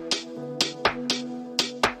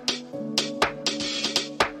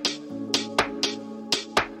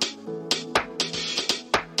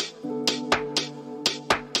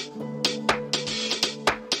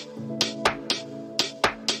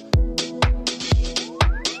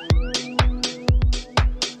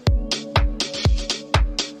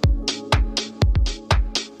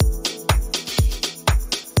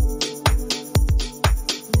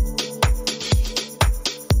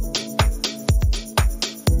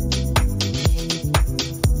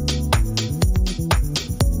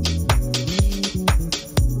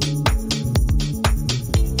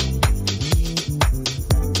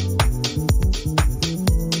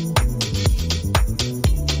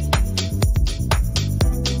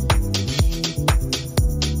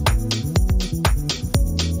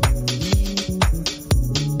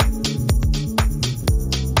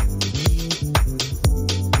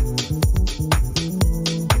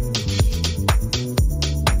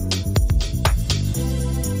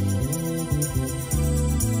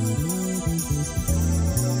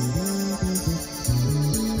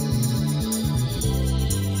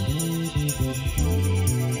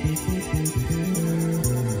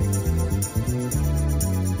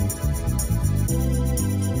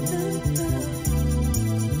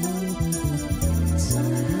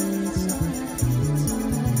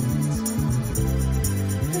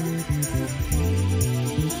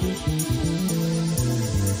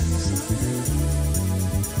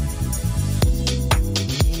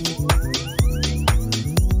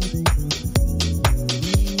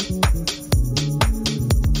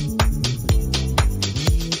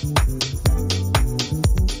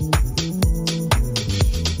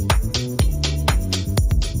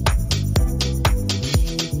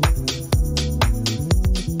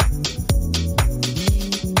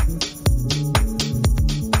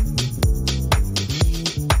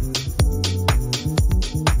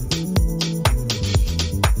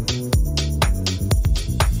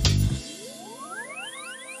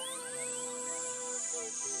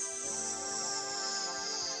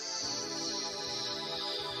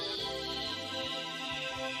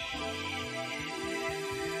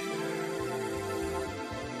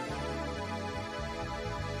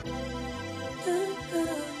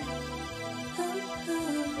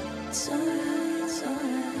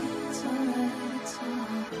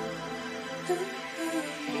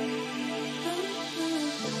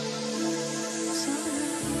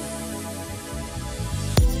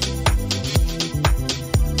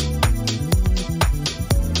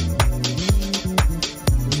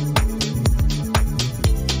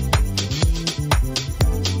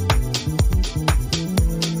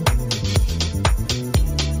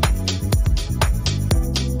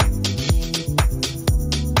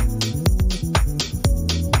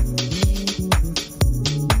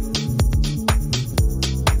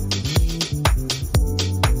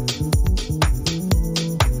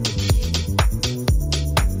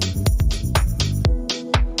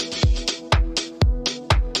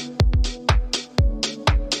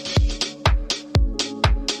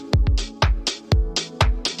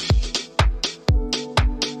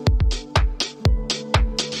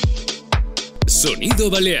 Sonido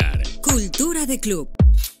Balear. Cultura de club.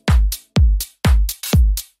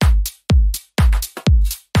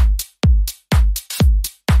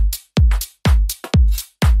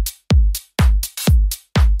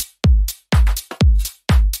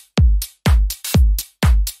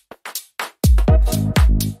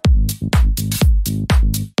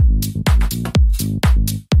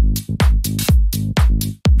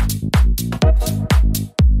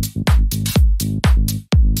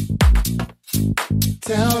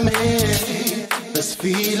 Tell me this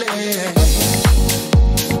feeling.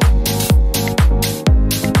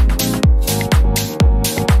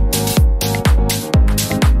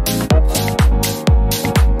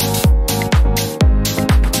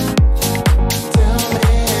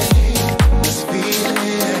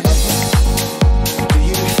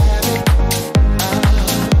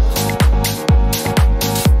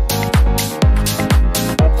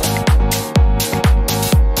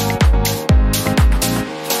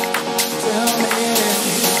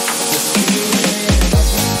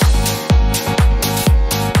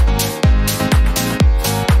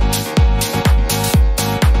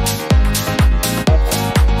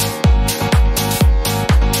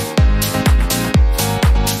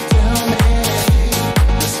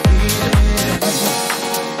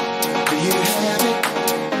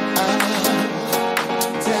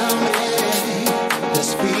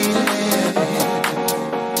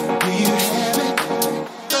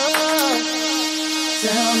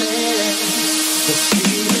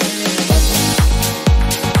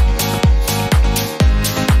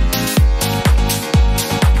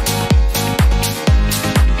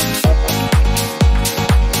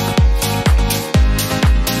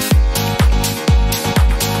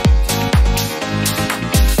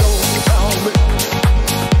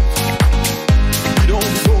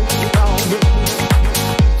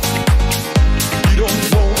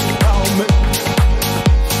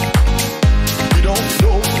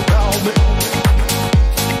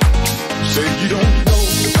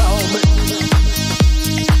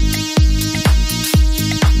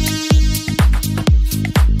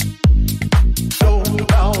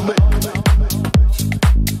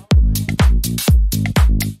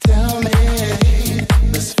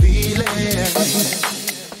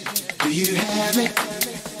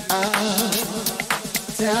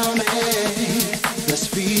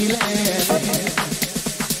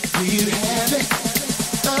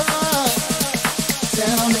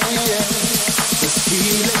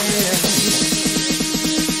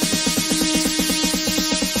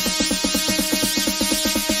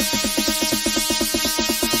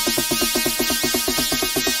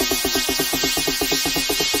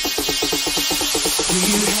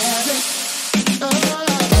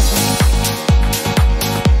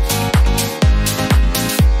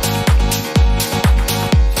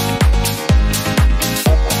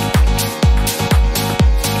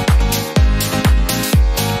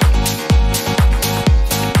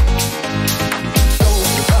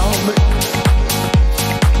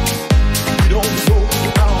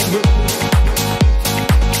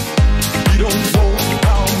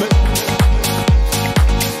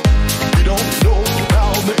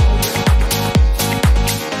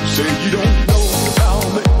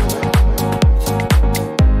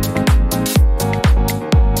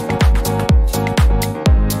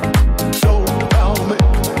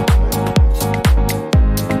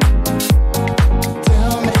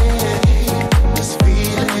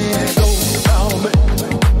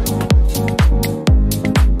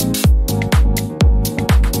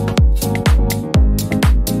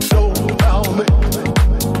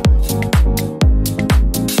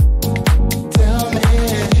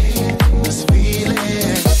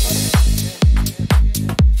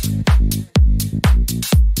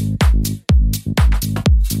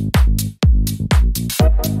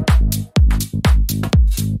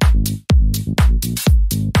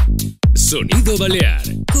 Sonido Balear.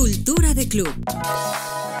 Cultura de club.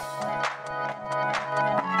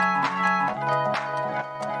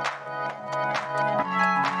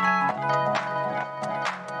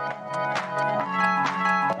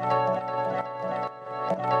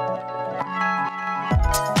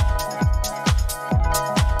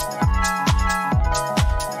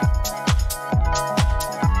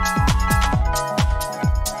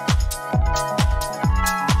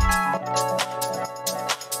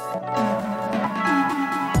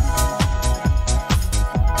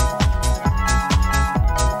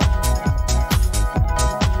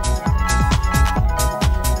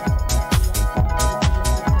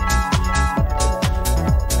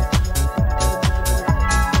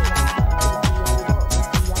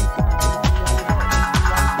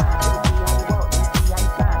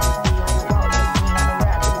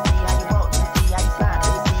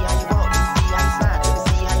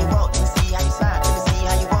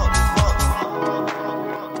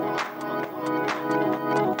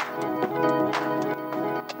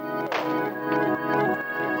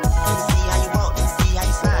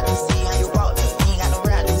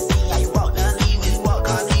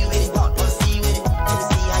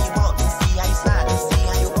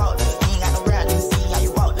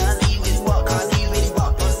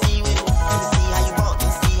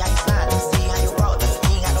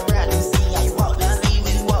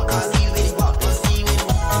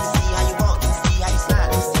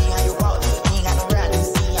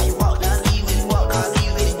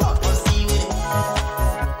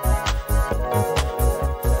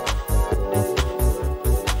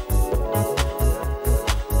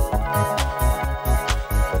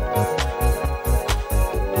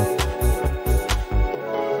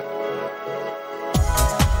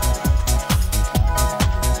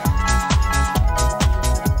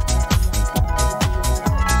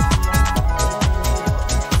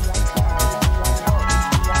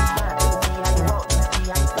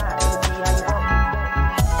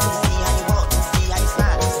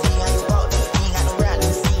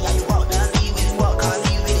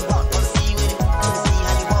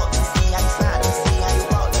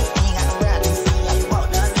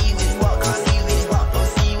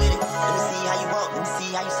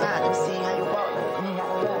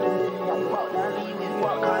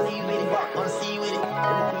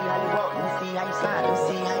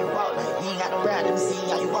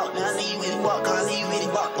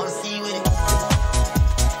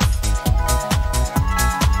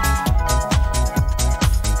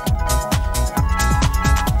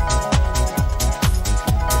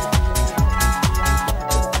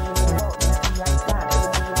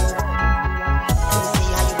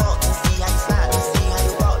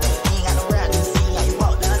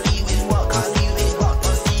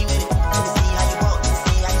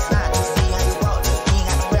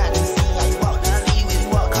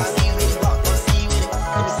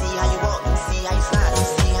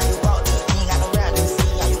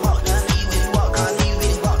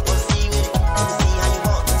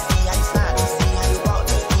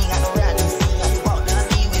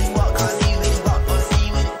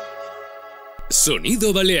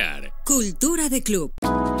 Sonido Balear. Cultura de club.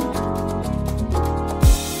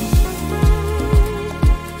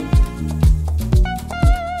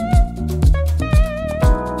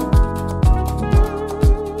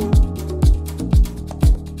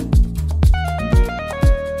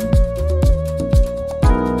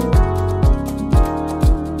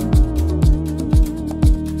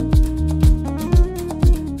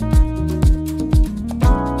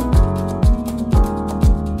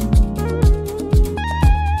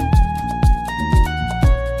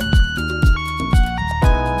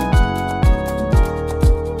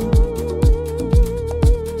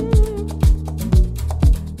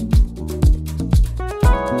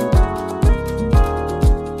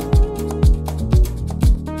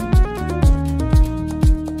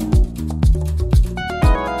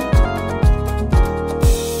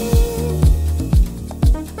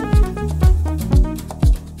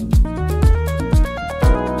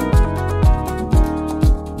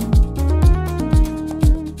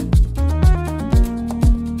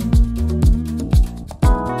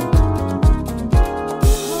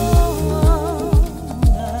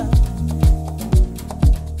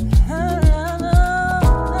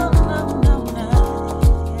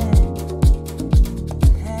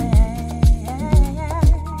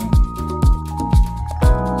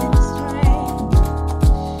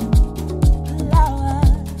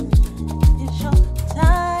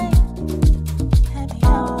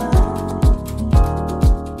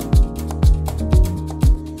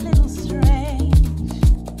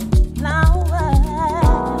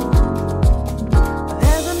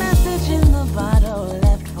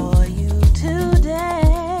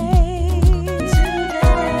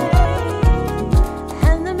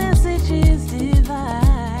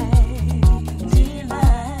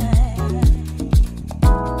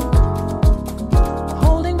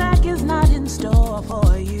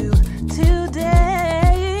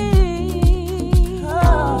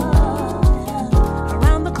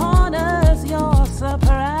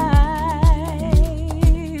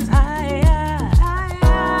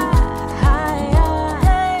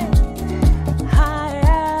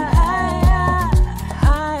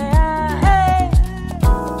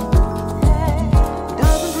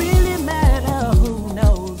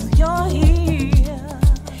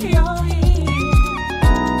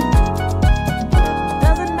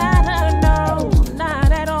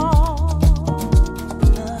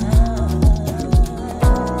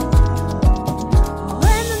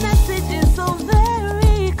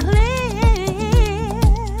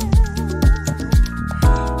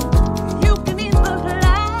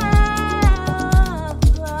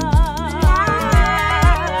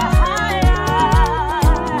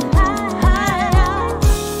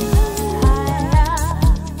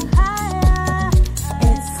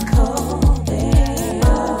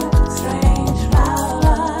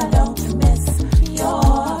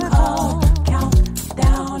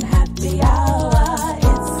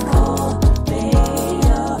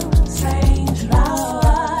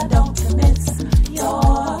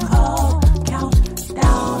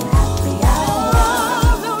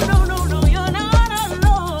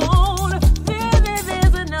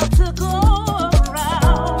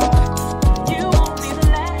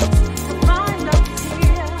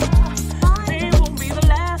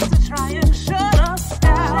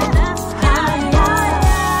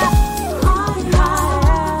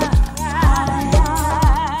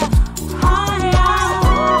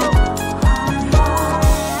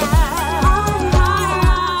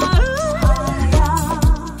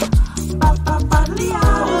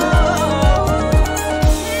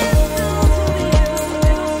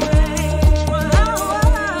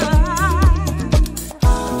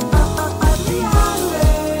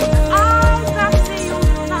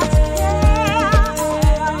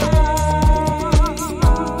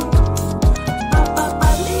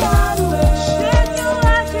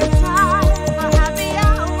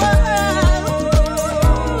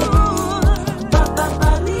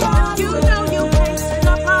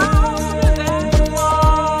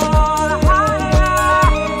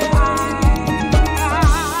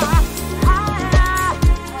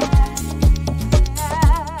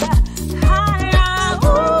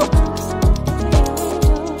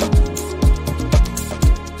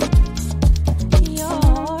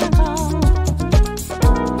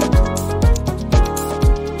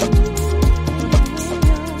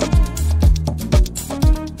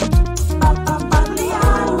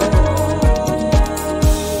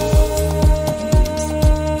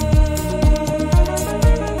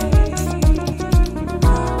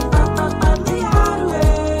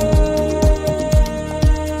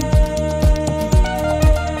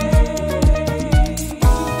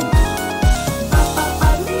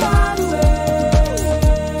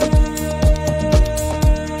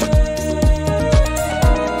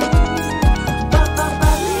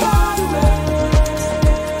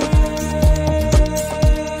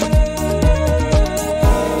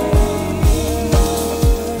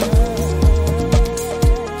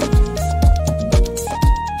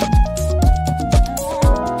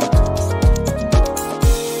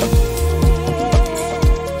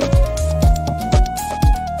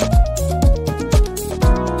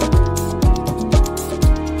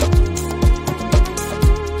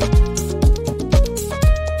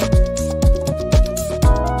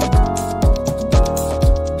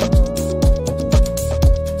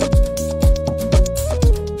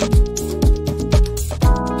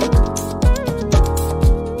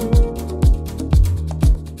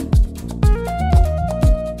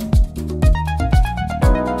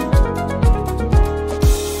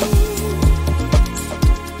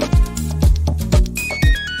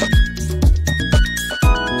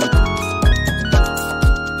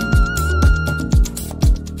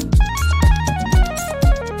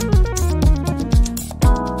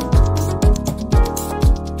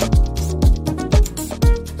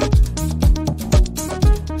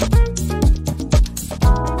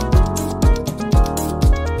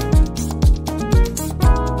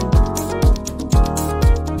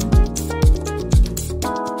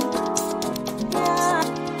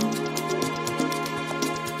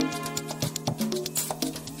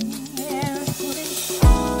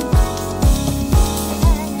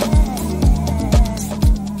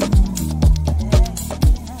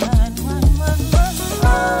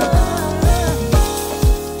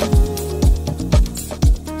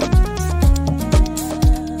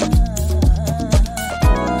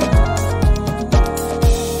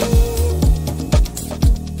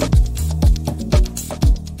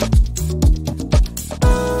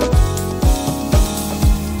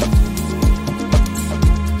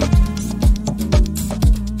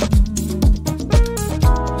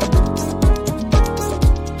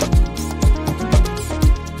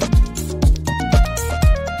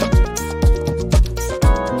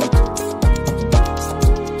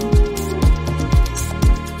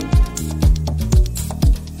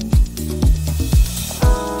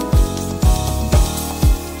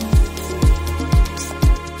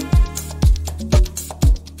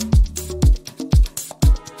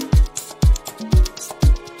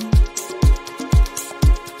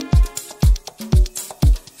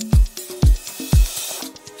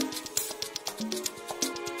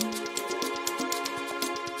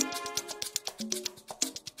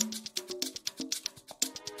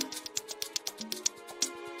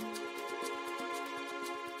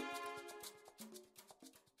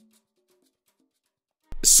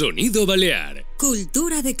 Sonido Balear.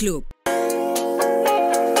 Cultura de club.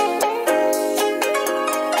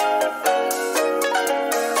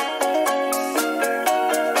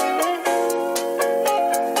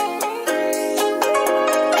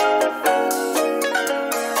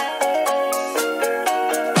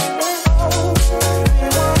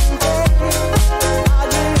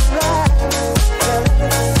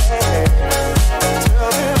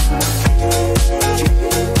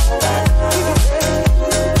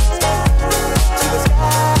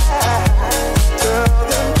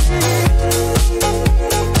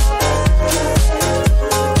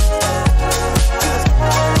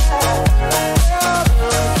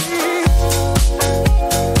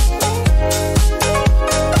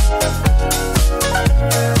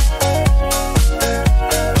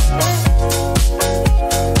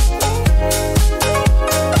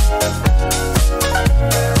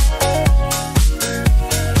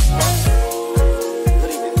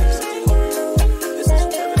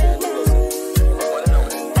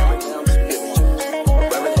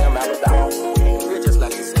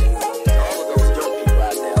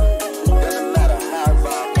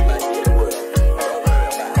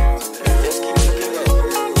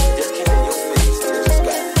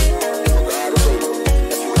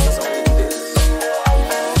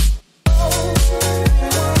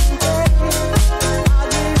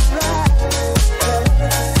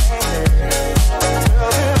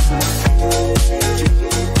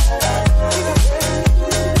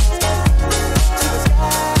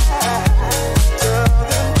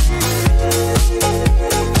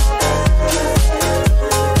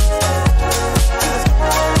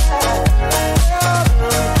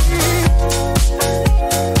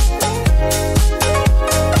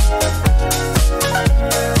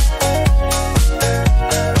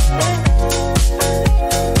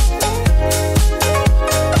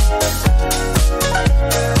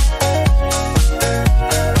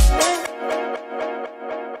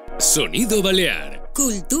 Sonido Balear.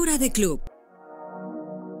 Cultura de club.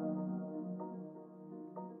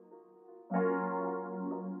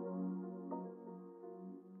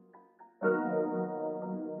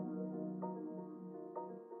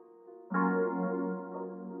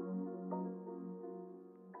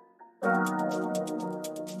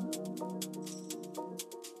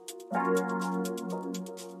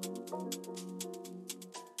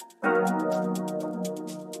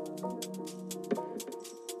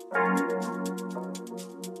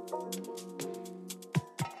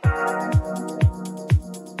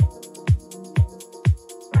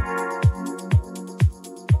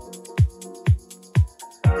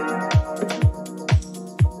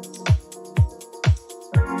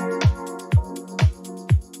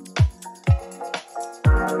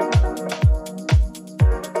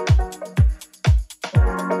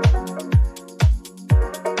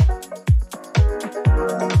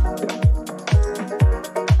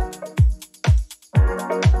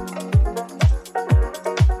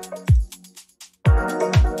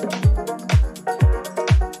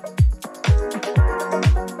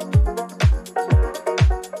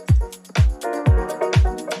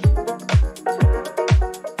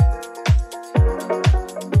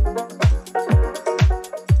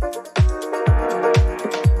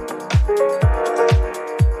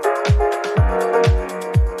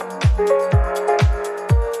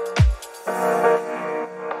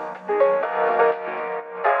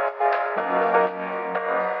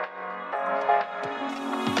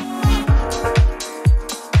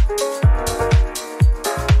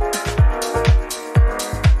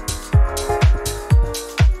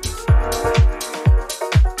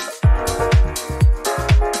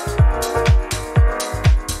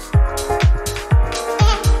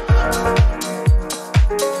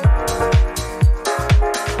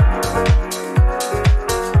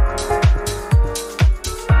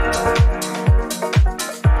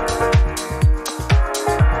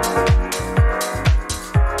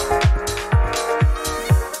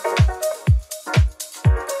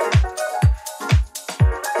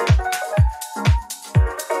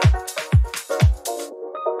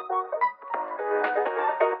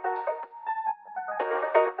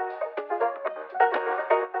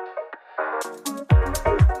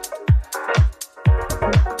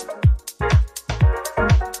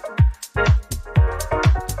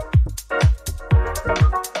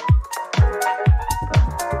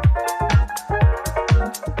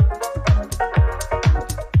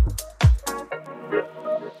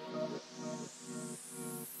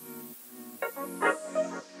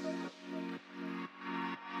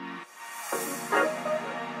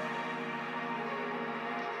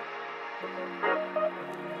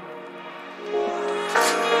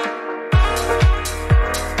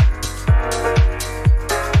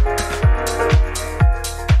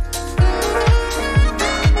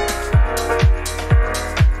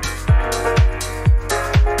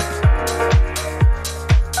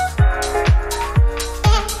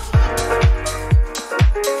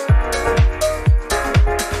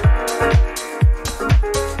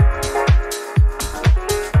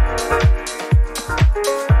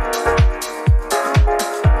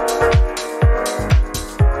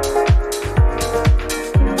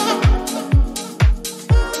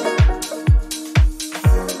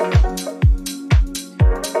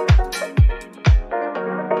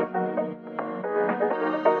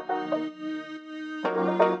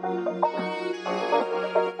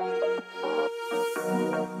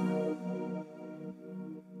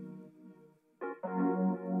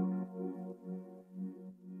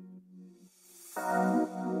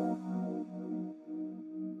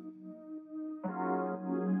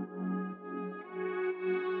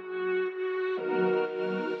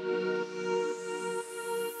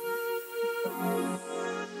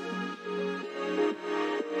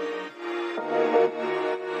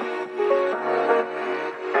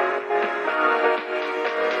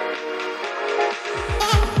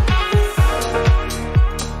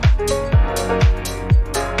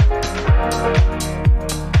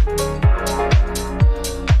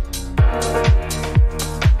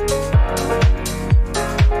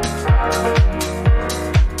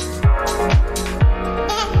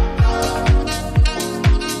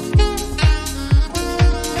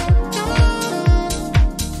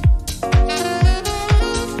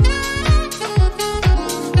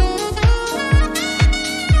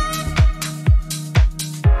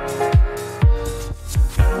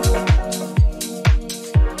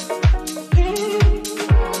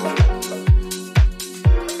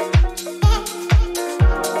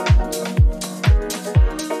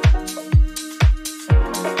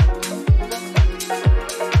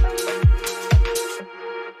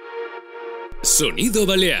 Sonido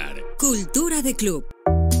Balear. Cultura de club.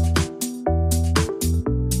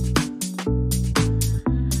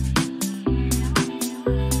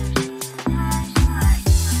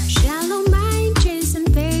 Shallow mind chasing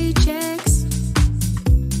paychecks,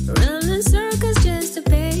 running circles just to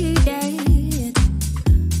pay debt.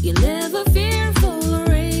 You live a fearful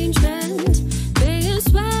arrangement, paying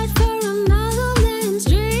sweat for another man's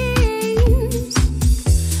dreams.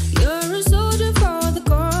 You're a soldier for the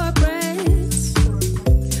corporates,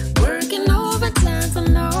 working overtime for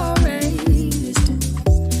no rest,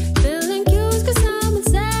 filling queues 'cause someone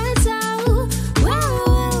said so.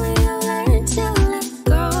 Well, you learn to let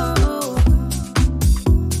go.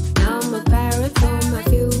 I'm a parrot for my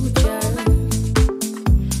future,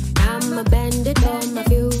 I'm a bandit for my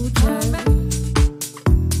future,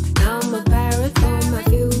 I'm a parrot for my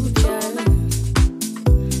future,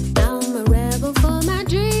 I'm a rebel for my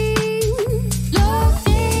dream. Look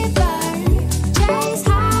deeper, chase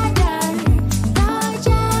harder, not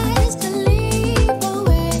just to leap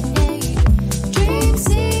away. Dream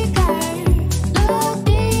seeker, look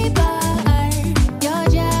deeper, you're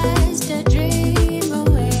just a dream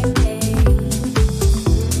away.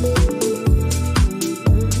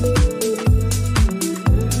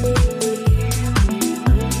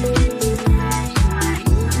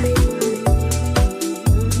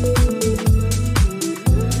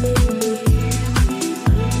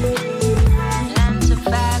 Lands of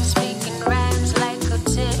facts, speaking rhymes like a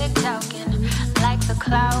tick-tocking, like the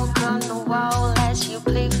clock on the wall as you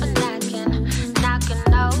plead for knocking. Knocking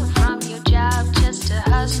out from your job just to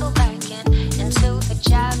hustle back into the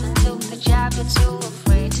job, you're too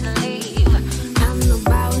afraid to leave. I'm the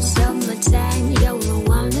boss of my time, you're the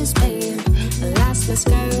one that's paying. Lost my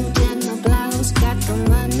skirt and my blouse, got the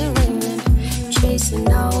money ringing.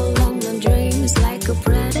 Chasing all of my dreams like a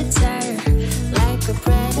predator, like a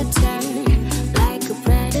predator, like a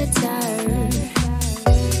predator.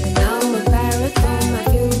 I'm a parrot for my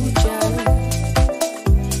future,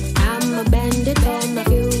 I'm a bandit for my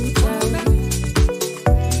future,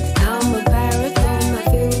 I'm a parrot for my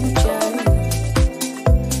future,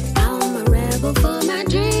 I'm a rebel for my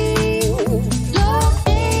dream. Look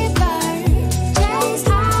deeper, chase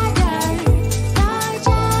harder, not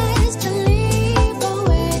just to leap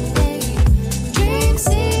away. Dream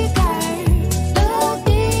seeker, look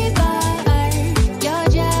deeper, you're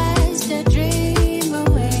just a dream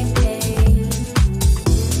away.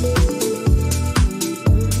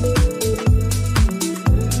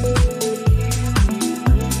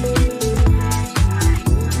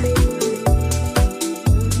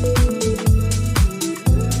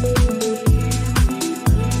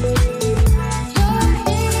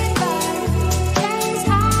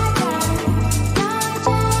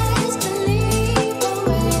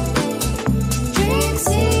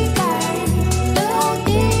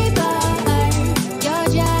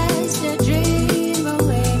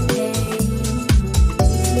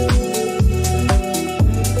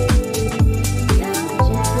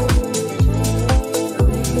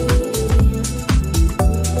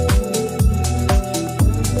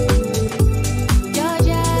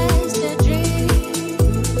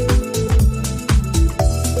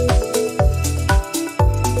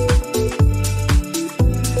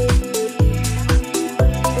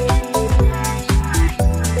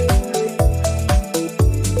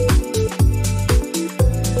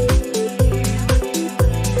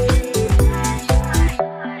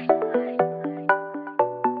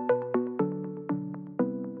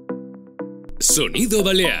 Sonido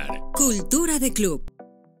Balear. Cultura de club.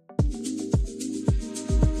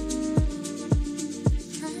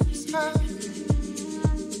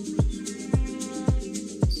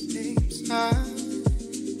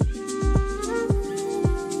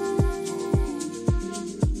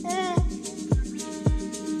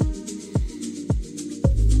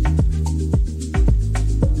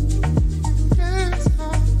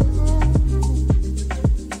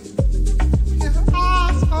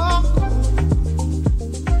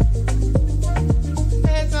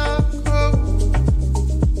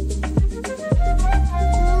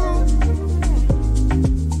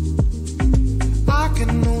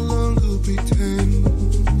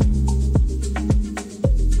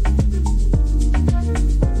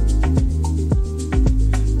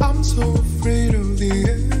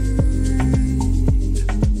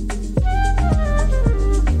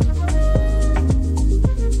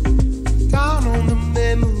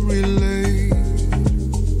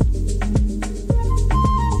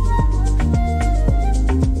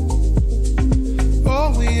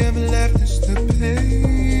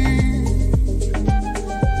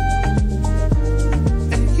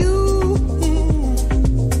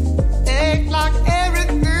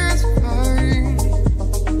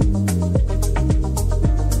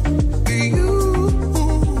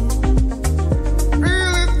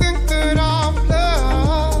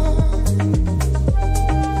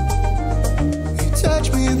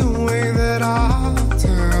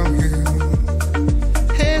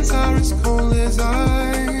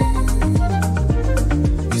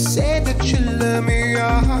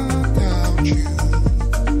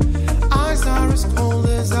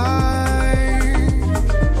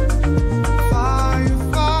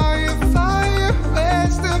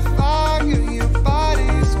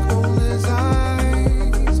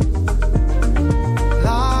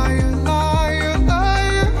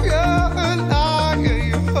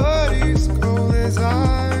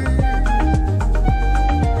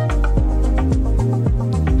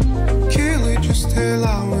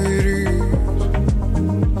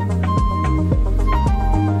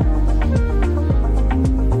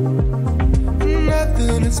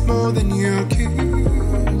 it's more than your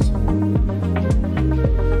kiss.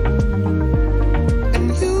 And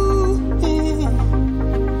you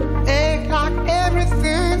act like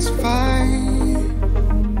everything's fine.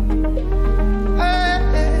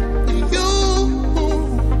 And you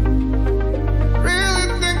really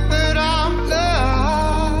think that I'm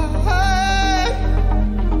blind.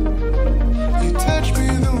 You touch me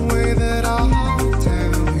the way that I'll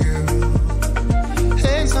tell you.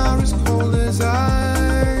 Hands are as cold as ice.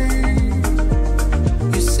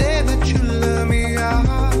 You say that you love me, I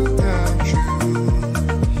doubt you.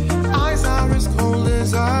 Eyes are as cold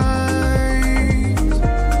as ice.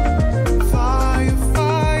 Fire,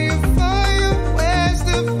 fire, fire, where's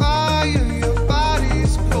the fire? Your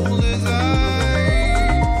body's cold as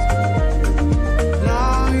ice.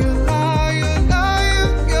 Liar, liar, liar,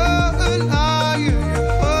 you're a liar.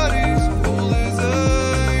 Your body's cold as ice.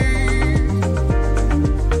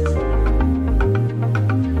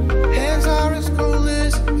 Hands are as cold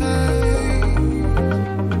as ice.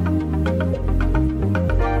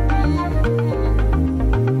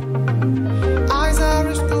 Eyes are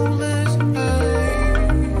as cold as ice.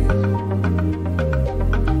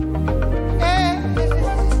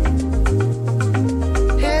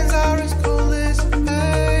 Hands are as cold as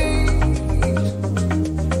ice.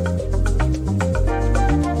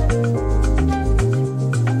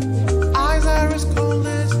 Eyes are as cold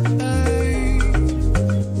as ice.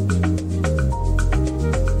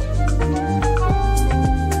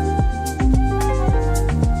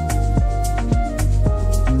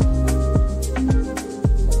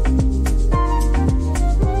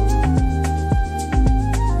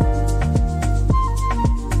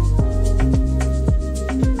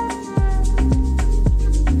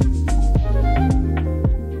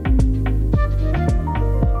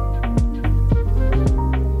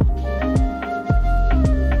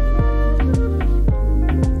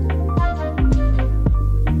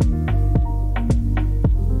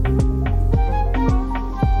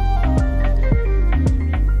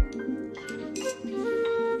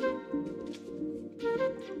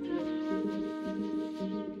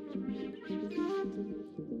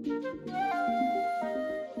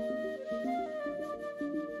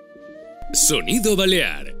 Sonido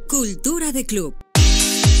Balear. Cultura de club.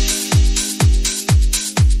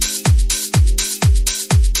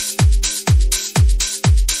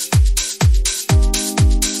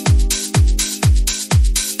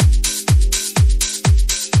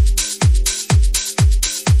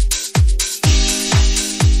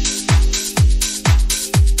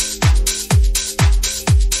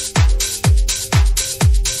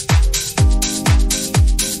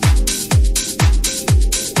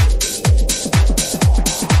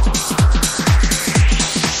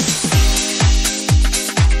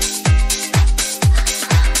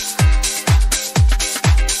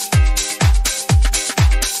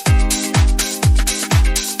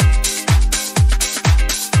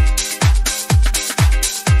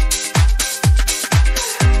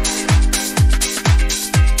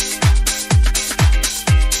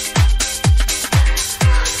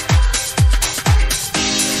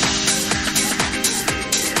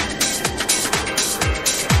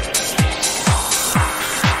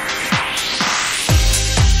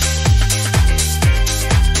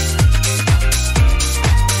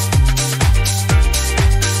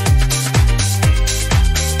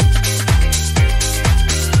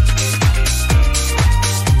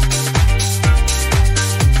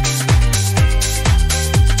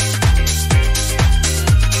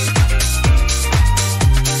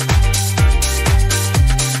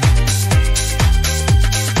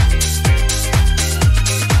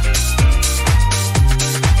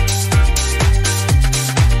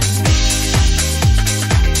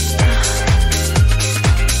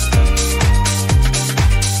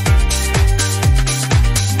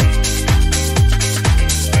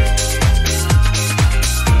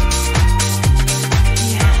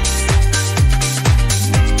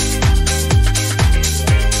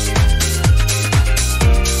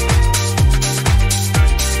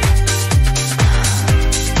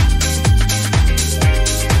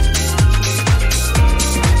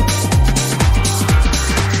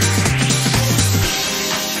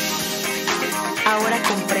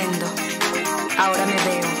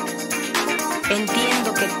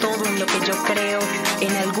 Entiendo que todo en lo que yo creo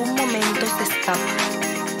en algún momento se escapa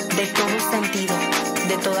de todo sentido,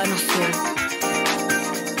 de toda noción.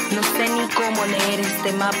 No sé ni cómo leer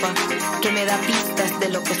este mapa que me da pistas de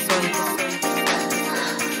lo que soy.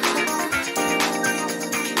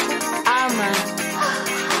 Ama,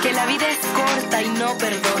 que la vida es corta y no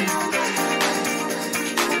perdona.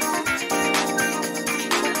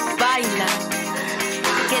 Baila,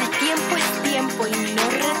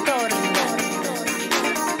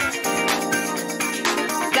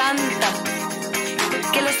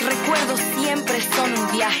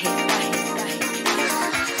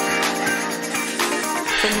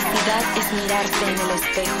 Felicidad es mirarse en el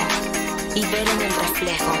espejo y ver en el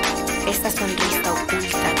reflejo esta sonrisa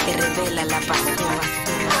oculta que revela la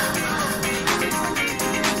pasión.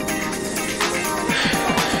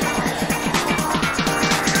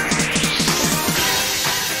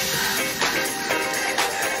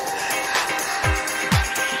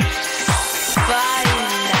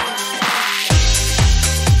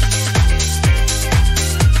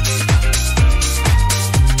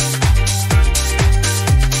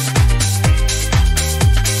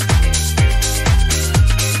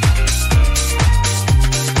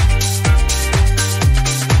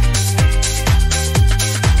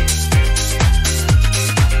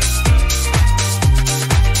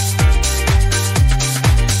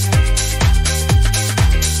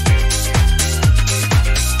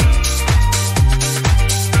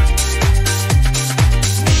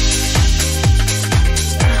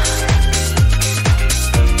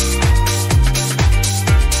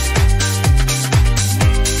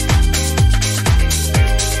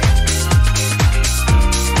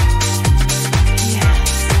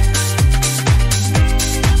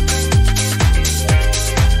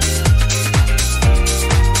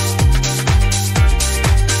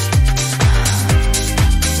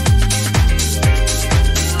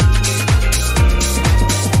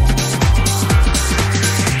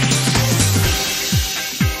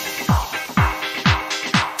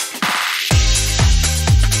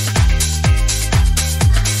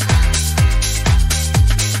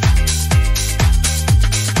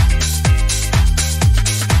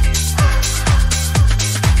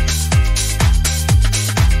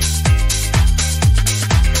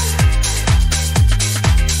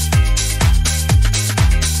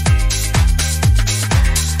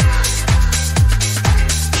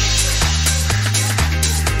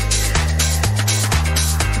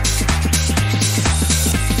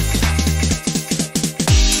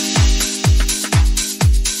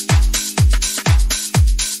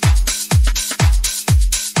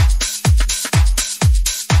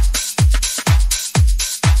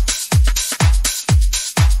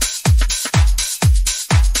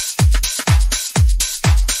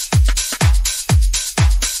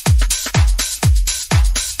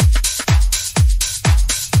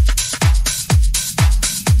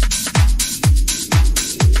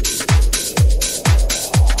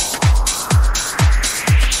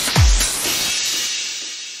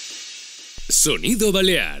 Sonido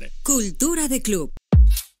Balear. Cultura de club.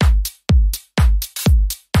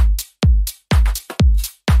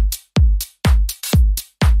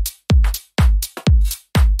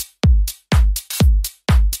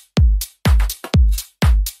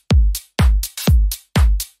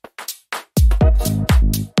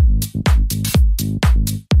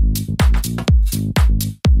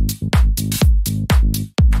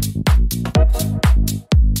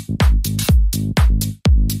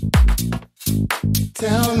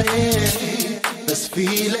 Tell me this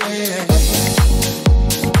feeling.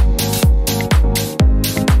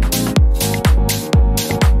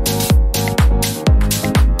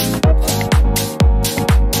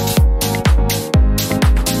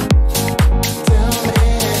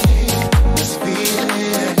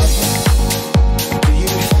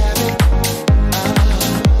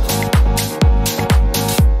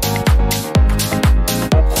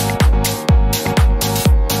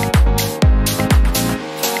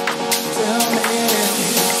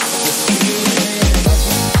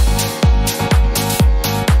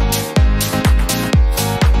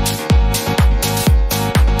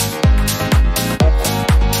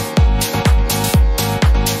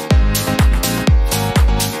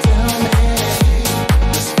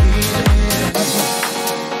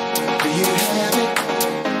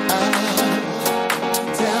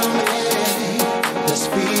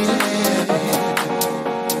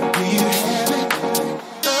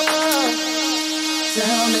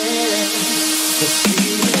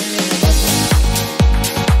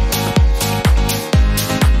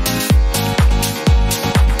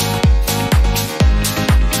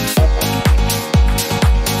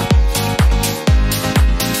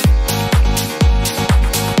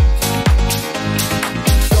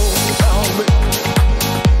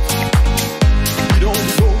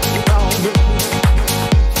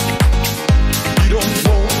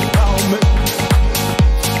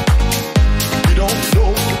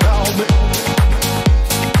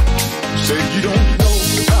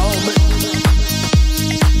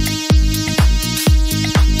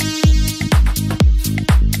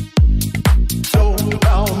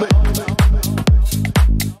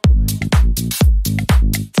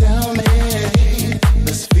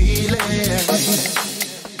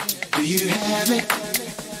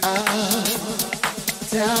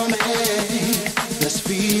 Tell me this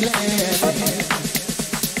feeling.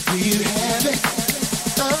 Do you have it?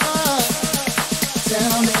 Oh,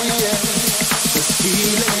 tell me this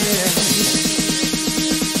feeling.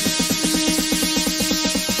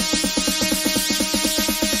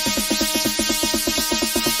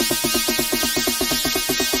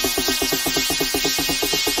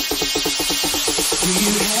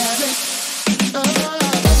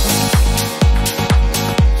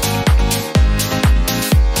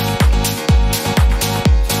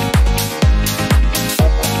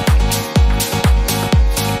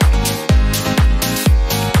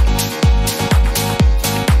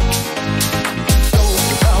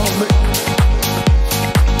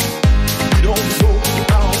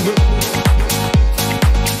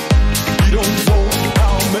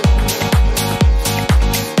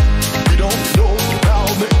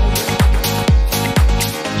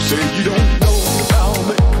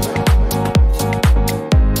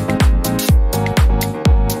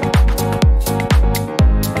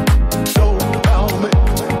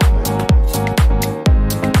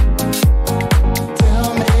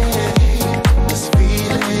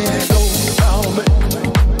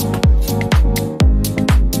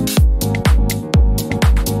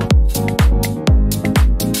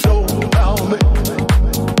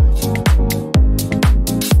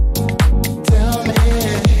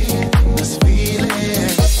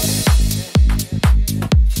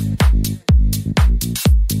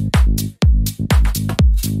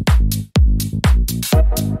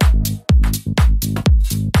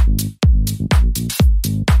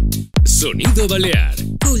 Sonido Balear.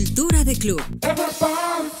 Cultura de club.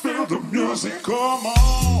 Everybody feel the music, come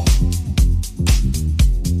on.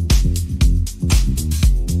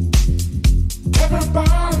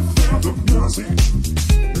 Everybody feel the music.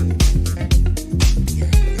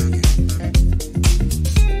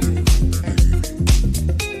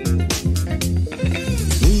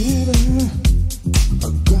 Baby, I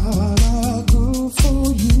got a groove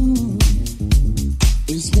for you.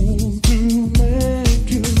 It's meant to make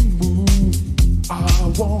you move. I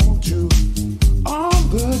want you on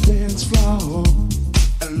the dance floor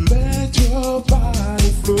and let your body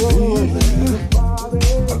flow.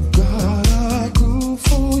 I got a groove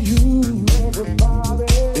for you.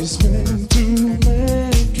 It's meant to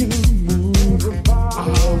make you move.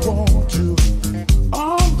 I want you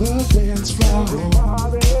on the dance floor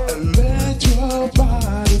and let your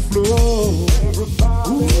body flow.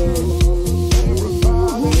 Everybody.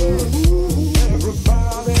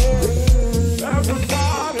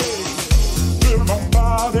 Everybody, feel my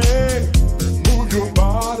body, move your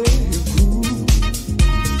body, groove.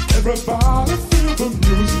 Everybody feel the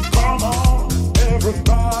music, come on.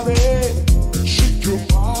 Everybody, shake your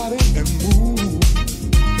body and move.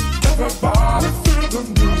 Everybody feel the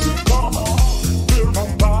music, come on. Feel my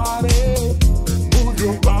body, move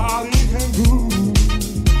your body and groove.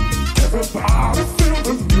 Everybody feel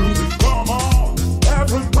the music, come on.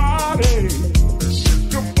 Everybody,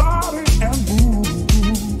 shake your body and move.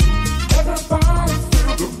 Everybody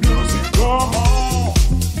feel the music, come on.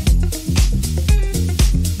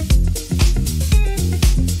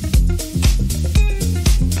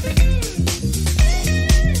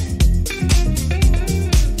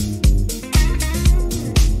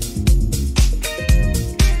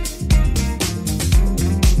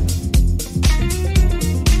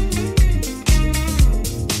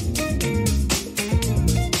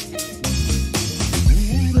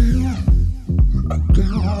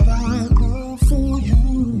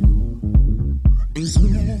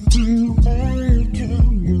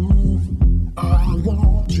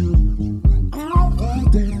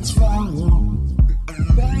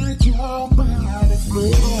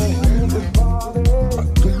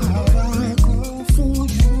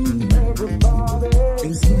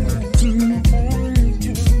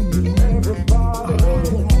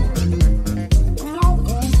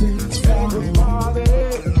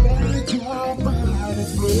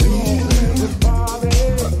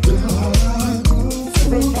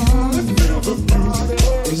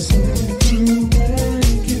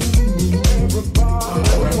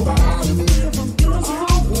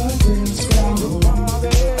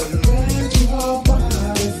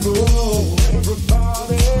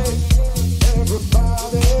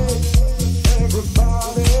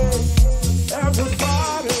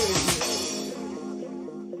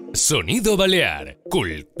 Sonido Balear.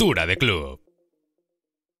 Cultura de club.